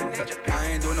Japan. I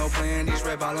ain't do no plan, these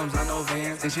red bottoms on no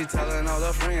Vans. And she telling all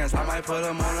her friends, I might put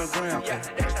them on the gram.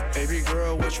 Baby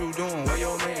girl, what you doing? Where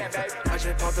your man? I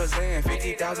just popped a Zan,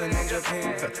 50,000 in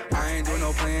Japan. I ain't do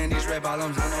no plan, these red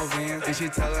bottoms on no Vans. And she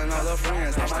telling all her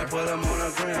friends, I might put them on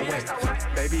the gram.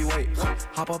 Baby, wait,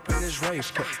 hop up in this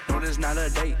race. No, this not a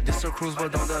date, this a cruise,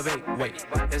 but don't debate. Wait,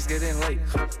 it's getting late,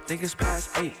 think it's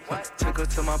past 8. Took her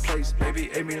to my place, baby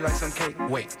ate me like some cake.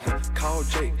 Wait, call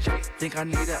Jake, think I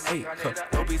need an 8.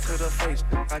 Don't be to the face,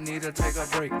 I need to take a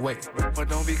break. Wait, but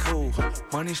don't be cool,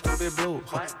 money stupid blue.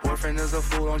 Boyfriend is a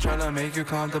fool, I'm tryna make you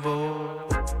comfortable.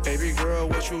 Baby girl,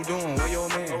 what you doing? Where your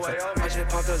man? I just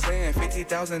popped a Zan,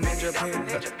 50,000 in Japan.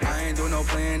 I ain't do no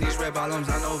plan, these red bottoms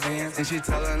on no Vans. And she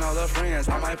telling all her friends,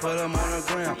 I might put them on the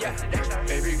gram.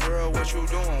 Baby girl, what you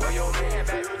doing? Where your man?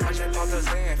 I just popped a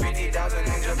Zan, 50,000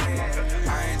 in Japan.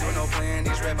 I ain't do no plan,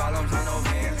 these red bottoms on no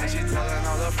Vans. And she telling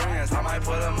all her friends, I might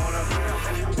put them on the gram.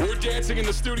 We're dancing in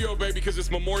the studio, baby, because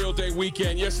it's Memorial Day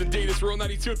weekend. Yes, indeed, it's Real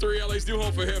 92.3, LA's new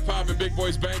home for hip-hop and Big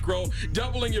Boys Bankroll.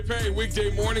 Doubling your pay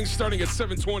weekday mornings starting at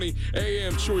 7:20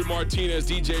 a.m. Chewy Martinez,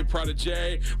 DJ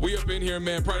Prodijay. We up in here,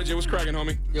 man. Prodijay, what's cracking,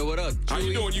 homie? Yo, what up, Chewy? How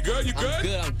you doing? You good? You good?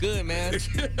 I'm good, man.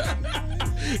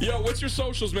 Yo, what's your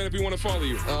socials, man, if we want to follow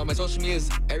you? My social media is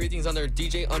everything's under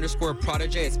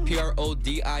DJ_Prodijay. It's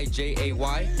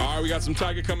Prodijay. All right, we got some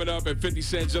Tiger coming up at 50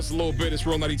 cents just a little bit. It's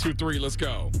Real 92.3. Let's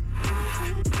go.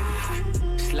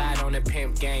 Slide on the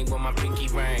pimp gang with my pinky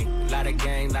ring. Lot of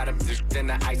gang, lot of bitch, then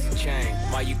the icy chain.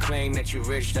 While you claim that you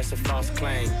rich, that's a false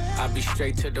claim. I be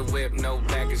straight to the whip, no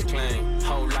baggage claim.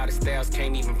 Whole lot of styles,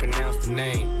 can't even pronounce the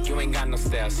name. You ain't got no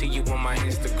style, see you on my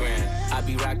Instagram. I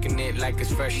be rocking it like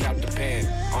it's fresh out the pan.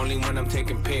 Only when I'm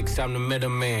taking pics, I'm the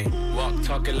middleman. Walk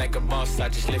talking like a boss, I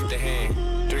just lift a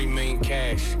hand. 3 million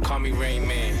cash, call me Rain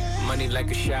Man. Money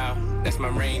like a shower, that's my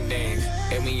rain dance.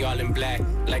 And we all in black,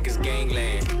 like it's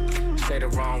gangland. Say the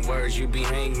wrong words, you be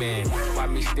hangman. Why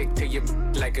me stick to your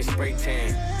like a spray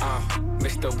tan?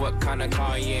 Mr. What kind of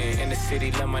car you in? In the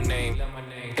city, love my name.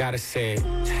 Gotta say it.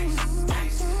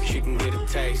 She can get a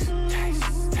taste.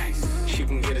 She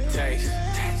can get a taste.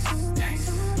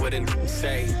 What a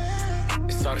say?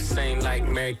 It's all the same like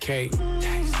Mary Kate.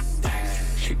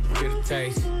 She can get a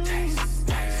taste.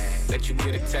 Let you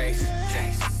get a taste.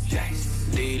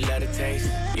 Do you love the taste?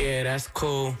 Yeah, that's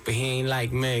cool, but he ain't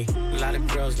like me. A lot of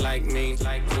girls like me,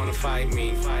 like wanna fight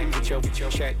me. Get your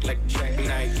check like check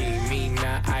Nike. Me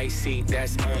not icy,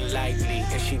 that's unlikely.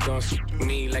 And she gon'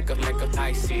 me like a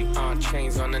icy.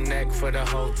 Chains on the neck for the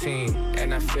whole team.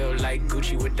 And I feel like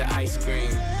Gucci with the ice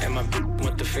cream. And my bitch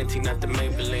want the Fenty, not the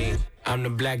Maybelline. I'm the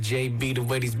black JB, the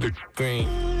way these bitch green.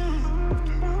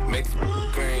 Make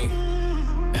green.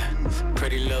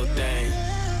 Pretty little thing.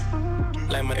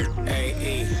 Like my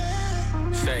AE.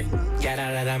 Say, yeah,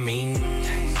 that I mean.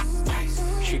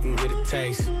 She can get a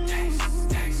taste.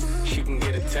 She can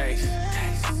get a taste.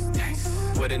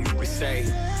 What a nigga say?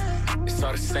 It's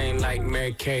all the same like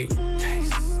Mary Kate.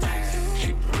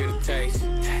 She can get a taste.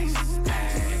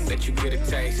 Let you get a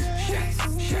taste.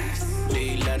 Do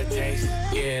you love the taste?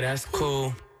 Yeah, that's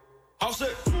cool. All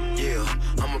set. Yeah,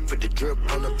 I'ma put the drip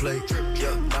on the plate.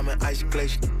 Yeah, diamond ice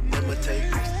glaze,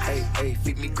 imitate. Hey,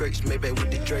 feed me grapes, maybe with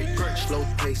the Drake. Slow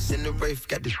pace in the rave,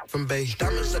 got this from base.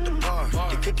 Diamonds at the bar,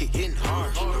 the kick it hitting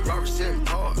hard. The Robert's in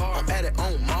par, I'm at it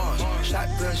on Mars.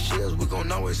 Shotgun shells, we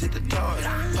gon' always hit the target.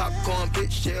 Popcorn,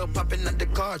 bitch, shell popping out the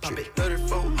cartridge.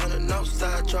 3400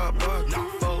 outside, char bar.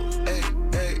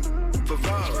 488.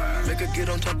 Make her get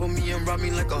on top of me and rob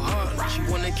me like a heart. She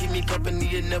wanna keep me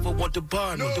company and never want to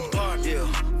bar. No to bar, yeah.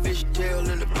 Fish tail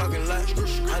in the parking lot.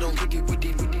 I don't kick it with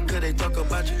these, cause they talk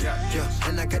about you. Yeah,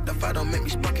 and I got the fight, don't make me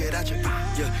spark it at you.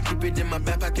 Yeah, keep it in my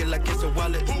back pocket like it's a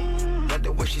wallet. Like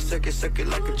the way she suck it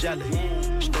like a jelly.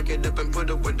 Stack it up and put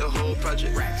it with the whole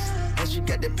project. And she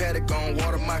got that paddock on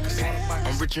water moccasins.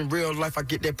 I'm rich in real life, I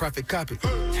get that profit copy.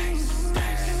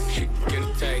 She get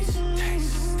a taste.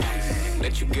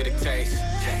 Let you get a taste.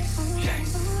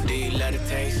 Do you love the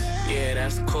taste? Yeah,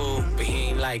 that's cool, but he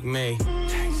ain't like me.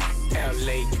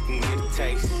 LA, you can get a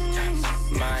taste.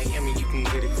 Miami, you can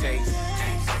get a taste.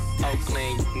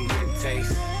 Oakland, you can get a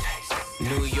taste.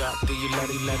 New York, do you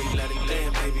love it?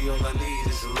 Damn, baby, all I need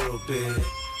is a little bit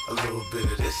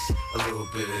of this, a little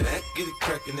bit of that. Get it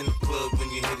crackin' in the club when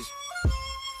you hit it.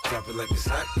 Drop it like it's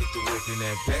hot, get the work in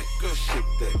that back. Girl, shake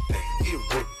that thing,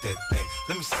 yeah, work that thing.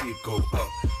 Let me see it go up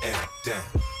and down.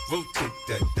 Rotate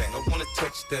that thing, I wanna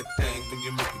touch that thing when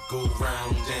you make it go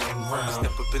round and round.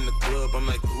 Step up in the club, I'm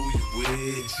like, who you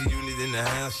with? She unit in the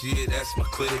house, yeah, that's my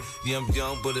clique. Yeah, I'm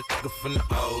young, but a nigga from the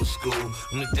old school.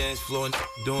 On the dance floor and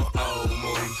doing old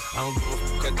moves. I don't give a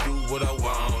fuck, I do what I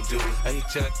want to. I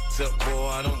hit your up, boy,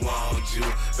 I don't want you.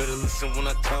 Better listen when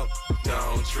I talk,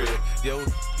 don't trip. Yo,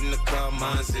 in the car,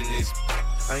 mine's in this.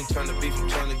 I ain't tryna beef, I'm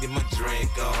tryna get my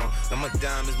drink on. Now my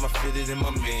diamonds, my fitted, and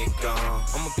my mink on.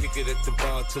 I'ma kick it at the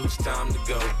bar till it's time to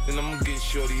go. Then I'ma get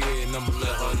shorty here and I'ma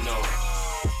let her know.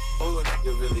 All I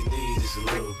really need is a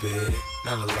little bit.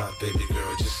 Not a lot, baby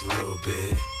girl, just a little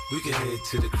bit. We can head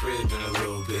to the crib in a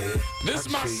little bit. This is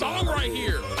my song right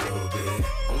here. A little bit.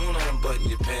 I wanna unbutton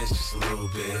your pants just a little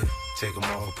bit. Take them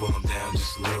off, pull them down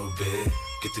just a little bit.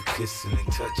 Get the kissing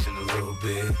and touching a little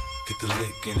bit. Get the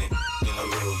licking it in a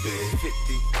little bit.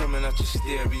 50 coming out your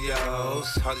stereos.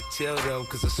 Hard to tell though,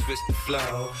 cause I switched the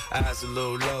flow. Eyes a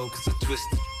little low, cause I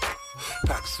twisted.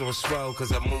 Pockets on swole,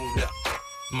 cause I moved up.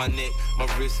 My neck, my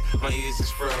wrist, my ears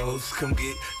is froze. Come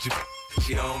get your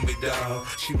she on me, dawg.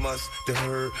 She must have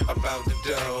heard about the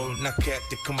dough. Now,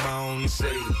 Captain, come on and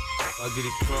say it. I get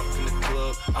it drunk in the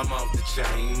club, I'm off the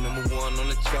chain. Number one on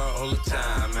the chart all the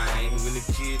time, man. When the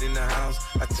kid in the house,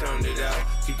 I turned it out.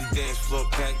 Keep the dance floor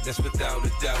packed, that's without a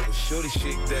doubt. But shorty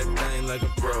shake that thing like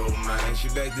a bro, man. She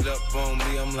backed it up on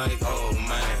me, I'm like, oh,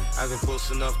 man. I got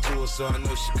close enough to her so I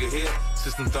know she could hear.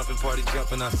 System thumping, party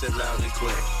jumping, I said loud and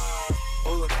clear.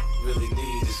 All I really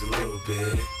need is a little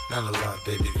bit. Not a lot,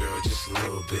 baby girl, just a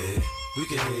little bit. We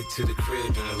can head to the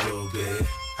crib in a little bit.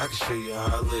 I can show you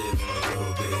how I live in a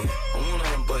little bit. I wanna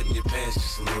unbutton your pants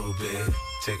just a little bit.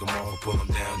 Take them off, pull them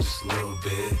down just a little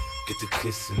bit. Get the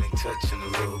kissing and touching a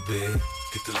little bit.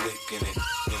 Get the licking it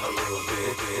in a little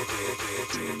bit.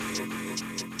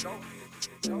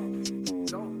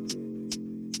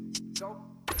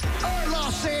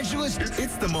 Los Angeles,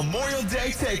 it's the Memorial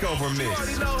Day Takeover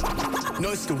Mix. No,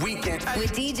 it's the weekend.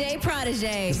 With DJ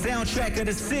Prodijay. The soundtrack of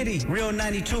the city, Real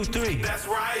 92.3. That's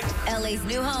right. LA's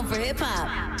new home for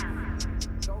hip-hop.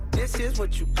 This is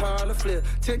what you call a flip.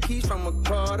 10 keys from a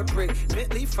car to brick.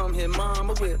 Bentley from his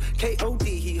mama whip. K.O.D.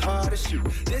 he hard to shoot.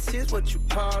 This is what you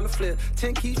call a flip.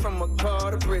 10 keys from a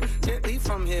car to brick. Bentley from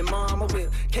from him, mama whip.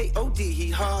 K.O.D. he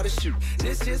hard to shoot.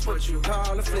 This is what you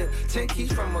call a flip. 10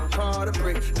 keys from a car to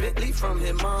brick. Bentley from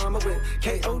him, mama whip.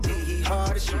 K.O.D. he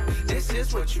hard to shoot. This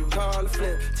is what you call a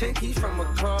flip. 10 keys from a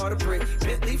car to brick.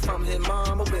 Bentley from him,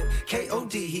 mama whip.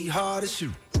 K.O.D. he hard to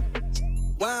shoot.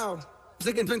 Wow,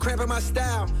 Ziggin's been cramping my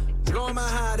style. Blowing my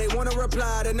high, they wanna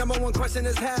reply. The number one question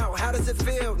is how? How does it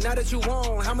feel now that you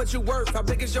own? How much you worth? How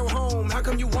big is your home? How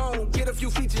come you won't get a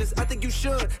few features? I think you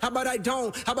should. How about I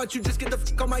don't? How about you just get the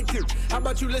fuck on my tip? How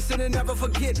about you listen and never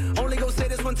forget? Only go say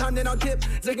this one time, then I'll dip.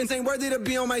 Ziggins ain't worthy to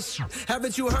be on my shit.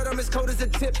 Haven't you heard I'm as cold as a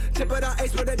tip? Tip of the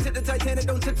ice with that tip, the Titanic.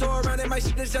 Don't tiptoe around it. My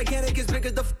shit is gigantic, as big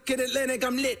as the fucking Atlantic.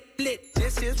 I'm lit.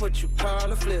 This is what you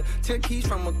call a flip. 10 keys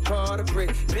from a car to brick.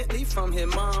 Bentley from him,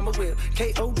 mama whip.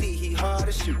 K.O.D. he hard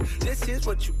to shoot. This is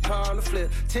what you call a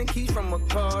flip. 10 keys from a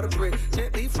car to brick.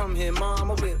 Bentley from him,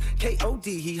 mama whip.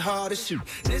 K.O.D. he hard to shoot.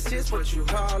 This is what you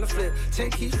call a flip.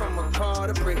 10 keys from a car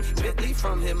to brick. Bentley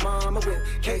from him, mama whip.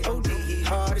 K.O.D. he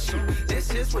hard to shoot.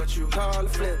 This is what you call a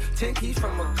flip. 10 keys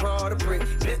from a car to brick.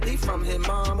 Bentley from him,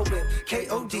 mama whip.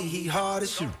 K.O.D. he hard to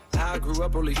shoot. I grew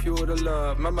up only fuel to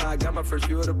love. Mama, I got my first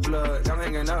fuel to blood. I'm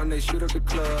hanging out and they shoot up the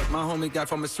club. My homie got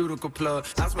pharmaceutical plug.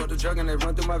 I smoke the drug and they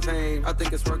run through my vein. I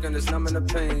think it's working, it's numbing the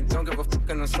pain. Don't give a fuck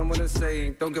on someone the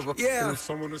same. Don't give a fuck on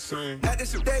someone the same. At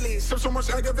this shit daily, so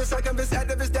much I convince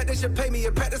activists that they should pay me.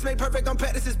 A practice made perfect, I'm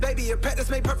practice's baby. A practice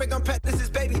made perfect, I'm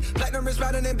practice's baby. Platinum is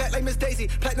riding in back like Miss Daisy.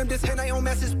 Platinum this hand, I own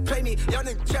message, pay me. Y'all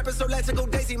niggas trapping so let's go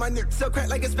daisy. My nigga sell crack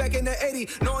like it's back in the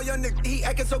 80s. Knowing your nigga, he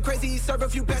acting so crazy. He serve a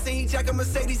few packs and he jack a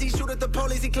Mercedes. He shoot at the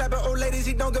police, he clap at old ladies.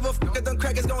 He don't give a fuck if them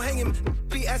crackers gon' hang him.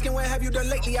 Be asking what have you done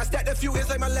lately. I stacked a few hits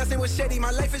like my last name was Shady.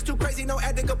 My life is too crazy, no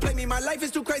addict go play me. My life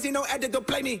is too crazy, no addict go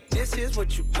play me. This is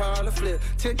what you call a flip.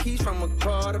 10 keys from a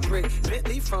car to brick.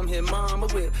 Bentley from him, mama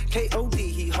whip. K.O.D.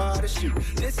 he hard to shoot.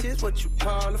 This is what you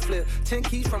call a flip. 10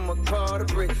 keys from a car to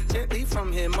brick. Bentley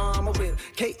from him, mama whip.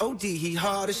 K.O.D. he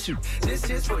hard to shoot. This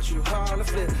is what you call a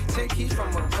flip. 10 keys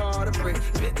from a car to brick.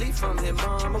 Bentley from him,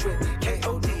 mama whip.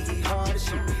 K.O.D. he hard to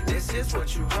shoot. This is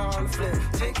what you call a flip.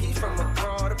 10 keys from a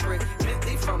car to brick.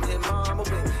 Bentley from him, mama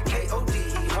whip. K.O.D.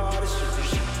 he hard to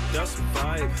shoot. That's a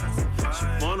vibe. She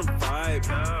wanna vibe.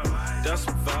 That's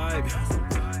a vibe.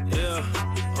 Yeah,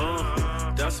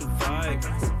 that's a vibe.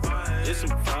 It's a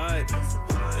vibe.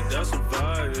 And that's a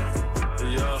vibe.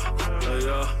 Yeah,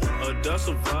 that's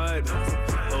a vibe.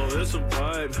 Oh, it's a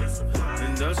vibe.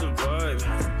 And that's a vibe.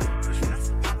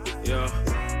 Yeah,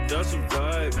 that's a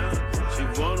vibe. She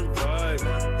wanna vibe.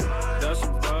 That's a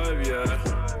vibe, yeah,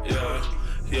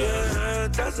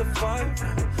 that's a vibe.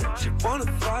 She wanna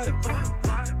vibe.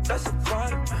 That's a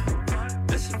vibe.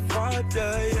 It's a vibe,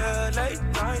 yeah, late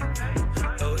night.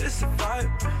 Oh, it's a vibe.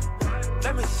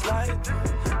 Let me slide.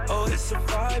 Oh, it's a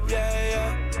vibe,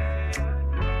 yeah.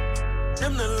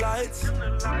 Dim the lights.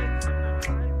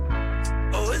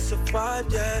 Oh, it's a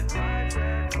vibe, yeah.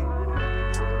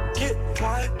 Get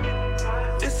high.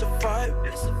 It's a vibe.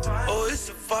 Oh, it's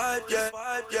a vibe, yeah.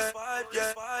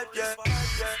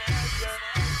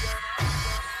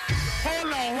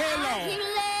 Hold on. Keep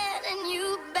letting you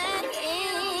back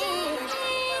in.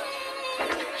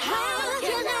 How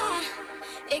can I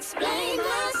explain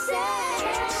myself?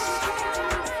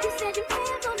 You said you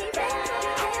cared for me,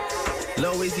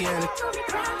 Louisiana.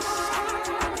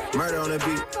 Murder on the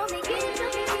beat.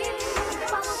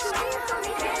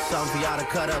 Something for y'all to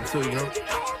cut up to, you know?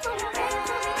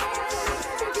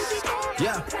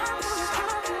 Yeah.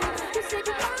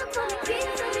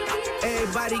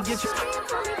 Everybody get your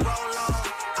roll on.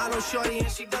 I know shorty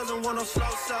and she doesn't want no slow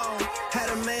song. Had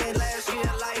a man last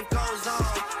year, life goes on.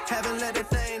 Haven't let the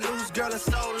thing loose, girl, in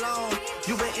so long.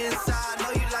 You been inside,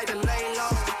 know you like to lay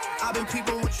low. I've been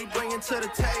peeping what you bringing to the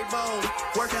table.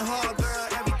 Working hard, girl,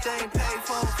 everything paid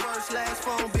for. First, last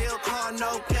phone bill, car,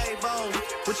 no cable.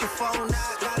 With your phone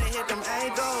out, gotta hit them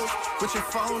angles. With your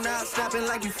phone out, snapping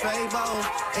like you Fable.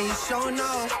 And you showing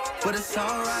off, but it's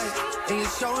alright. And you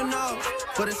showing off,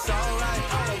 but it's alright.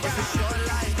 It's a short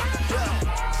life, yeah.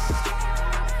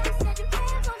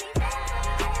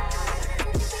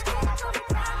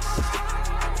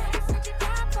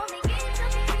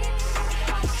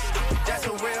 That's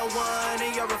a real one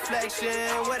in your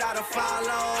reflection. Without a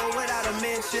follow, without a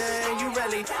mention. You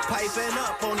really piping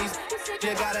up on these.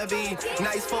 You gotta be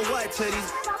nice for what to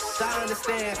these. I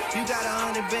understand, you got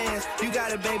 100 bands, you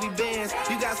got a baby bands,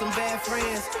 you got some bad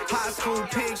friends. High school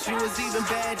pics, you was even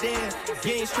bad then.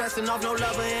 You ain't stressing off no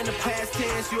lover in the past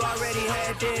tense, you already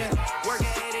had them. Work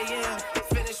at 8 a.m.,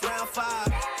 finish round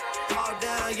 5. All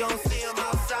down, you don't see them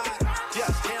outside. Yeah,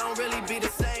 they don't really be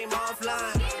the same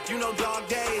offline. You know dog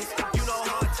days, you know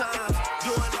hard times.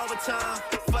 Doing overtime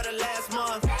for the last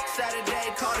month. Saturday,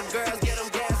 call the girls, get them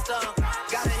gassed up.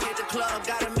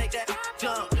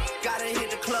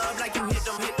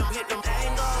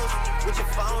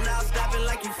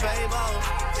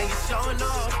 showing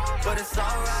off, but it's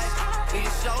alright. We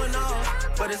ain't showing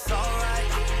off, but it's alright.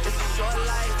 It's a short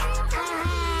life.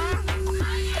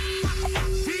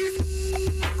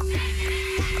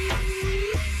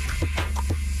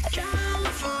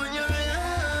 California.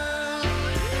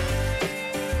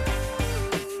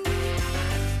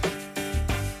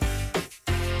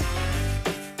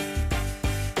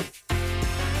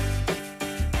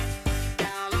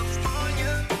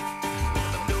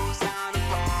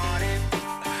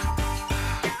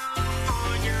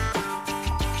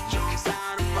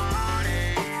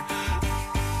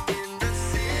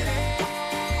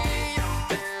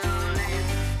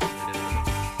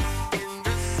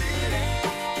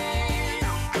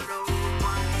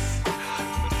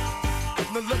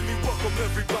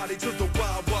 Everybody to the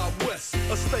Wild Wild West,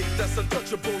 a state that's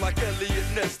untouchable like Elliot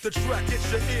Ness. The track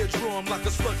hits your eardrum like a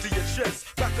slug to your chest.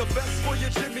 Back a vest for your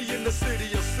Jimmy in the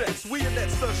city of sex. We in that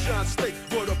sunshine state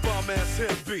where the bomb ass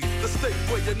him be. The state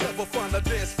where you never find a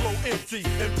dance floor empty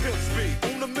and pimp speed.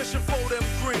 On a mission for them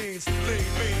greens. Lean,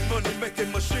 mean, money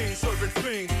making machines serving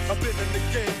fiends. I've been in the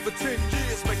game for 10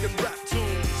 years making rap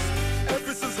tunes.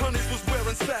 Ever since Honeys was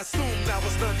wearing Sassoon, now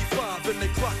it's 95 and they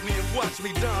clock me and watch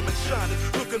me diamond shining,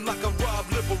 looking like a Rob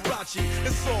Liberace.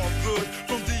 It's all good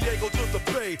from Diego to the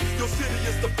Bay. Your city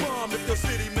is the bomb if your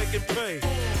city making pay.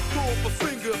 Throw up a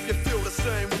finger if you feel the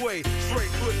same way.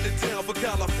 Straight putting it down for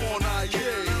California,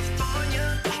 yeah.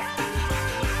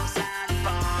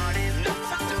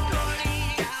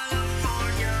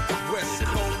 West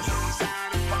Coast.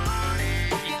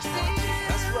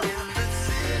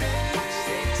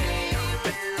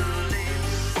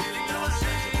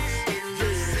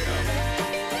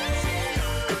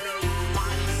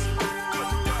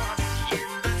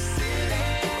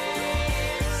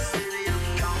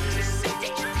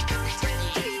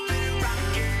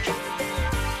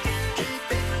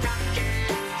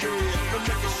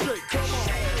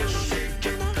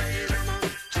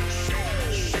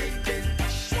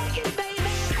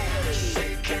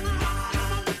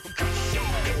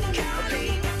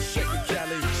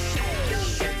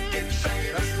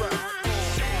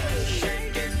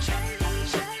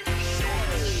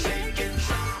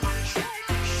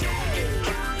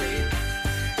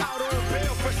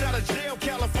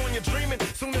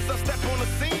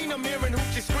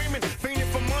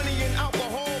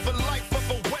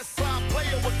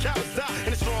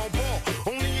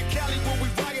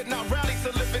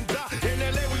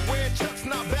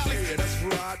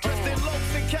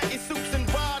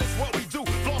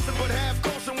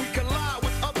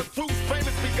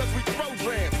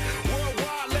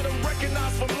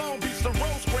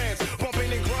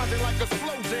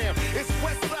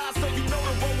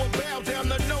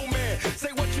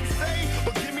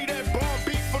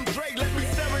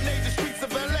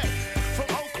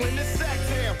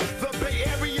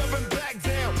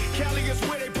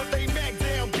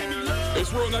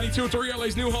 It's Royal 92.3,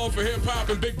 LA's new home for hip-hop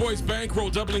and Big Boys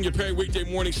Bankroll, doubling your pay weekday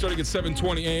morning starting at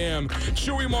 7:20 a.m.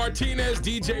 Chewy Martinez,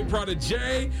 DJ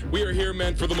Prodijay. We are here,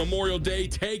 man, for the Memorial Day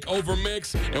Takeover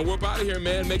Mix. And we're out of here,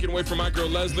 man, making way for my girl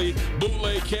Leslie,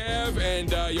 Bootleg Kev,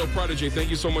 and yo, Prodijay, thank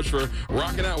you so much for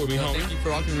rocking out with me, homie. Thank you for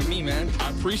rocking with me, man.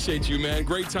 I appreciate you, man.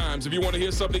 Great times. If you want to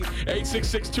hear something,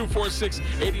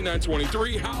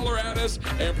 866-246-8923. Holler at us.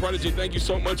 And Prodijay, thank you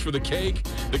so much for the cake.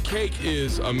 The cake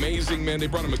is amazing, man. They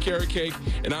brought him a carrot cake,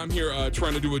 and I'm here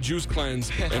trying to do a juice cleanse,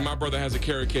 and my brother has a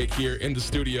carrot cake here in the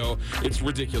studio. It's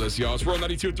ridiculous, y'all. It's Royal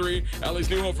 92.3, LA's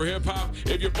new home for hip-hop.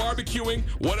 If you're barbecuing,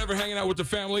 whatever, hanging out with the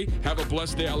family, have a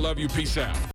blessed day. I love you. Peace out.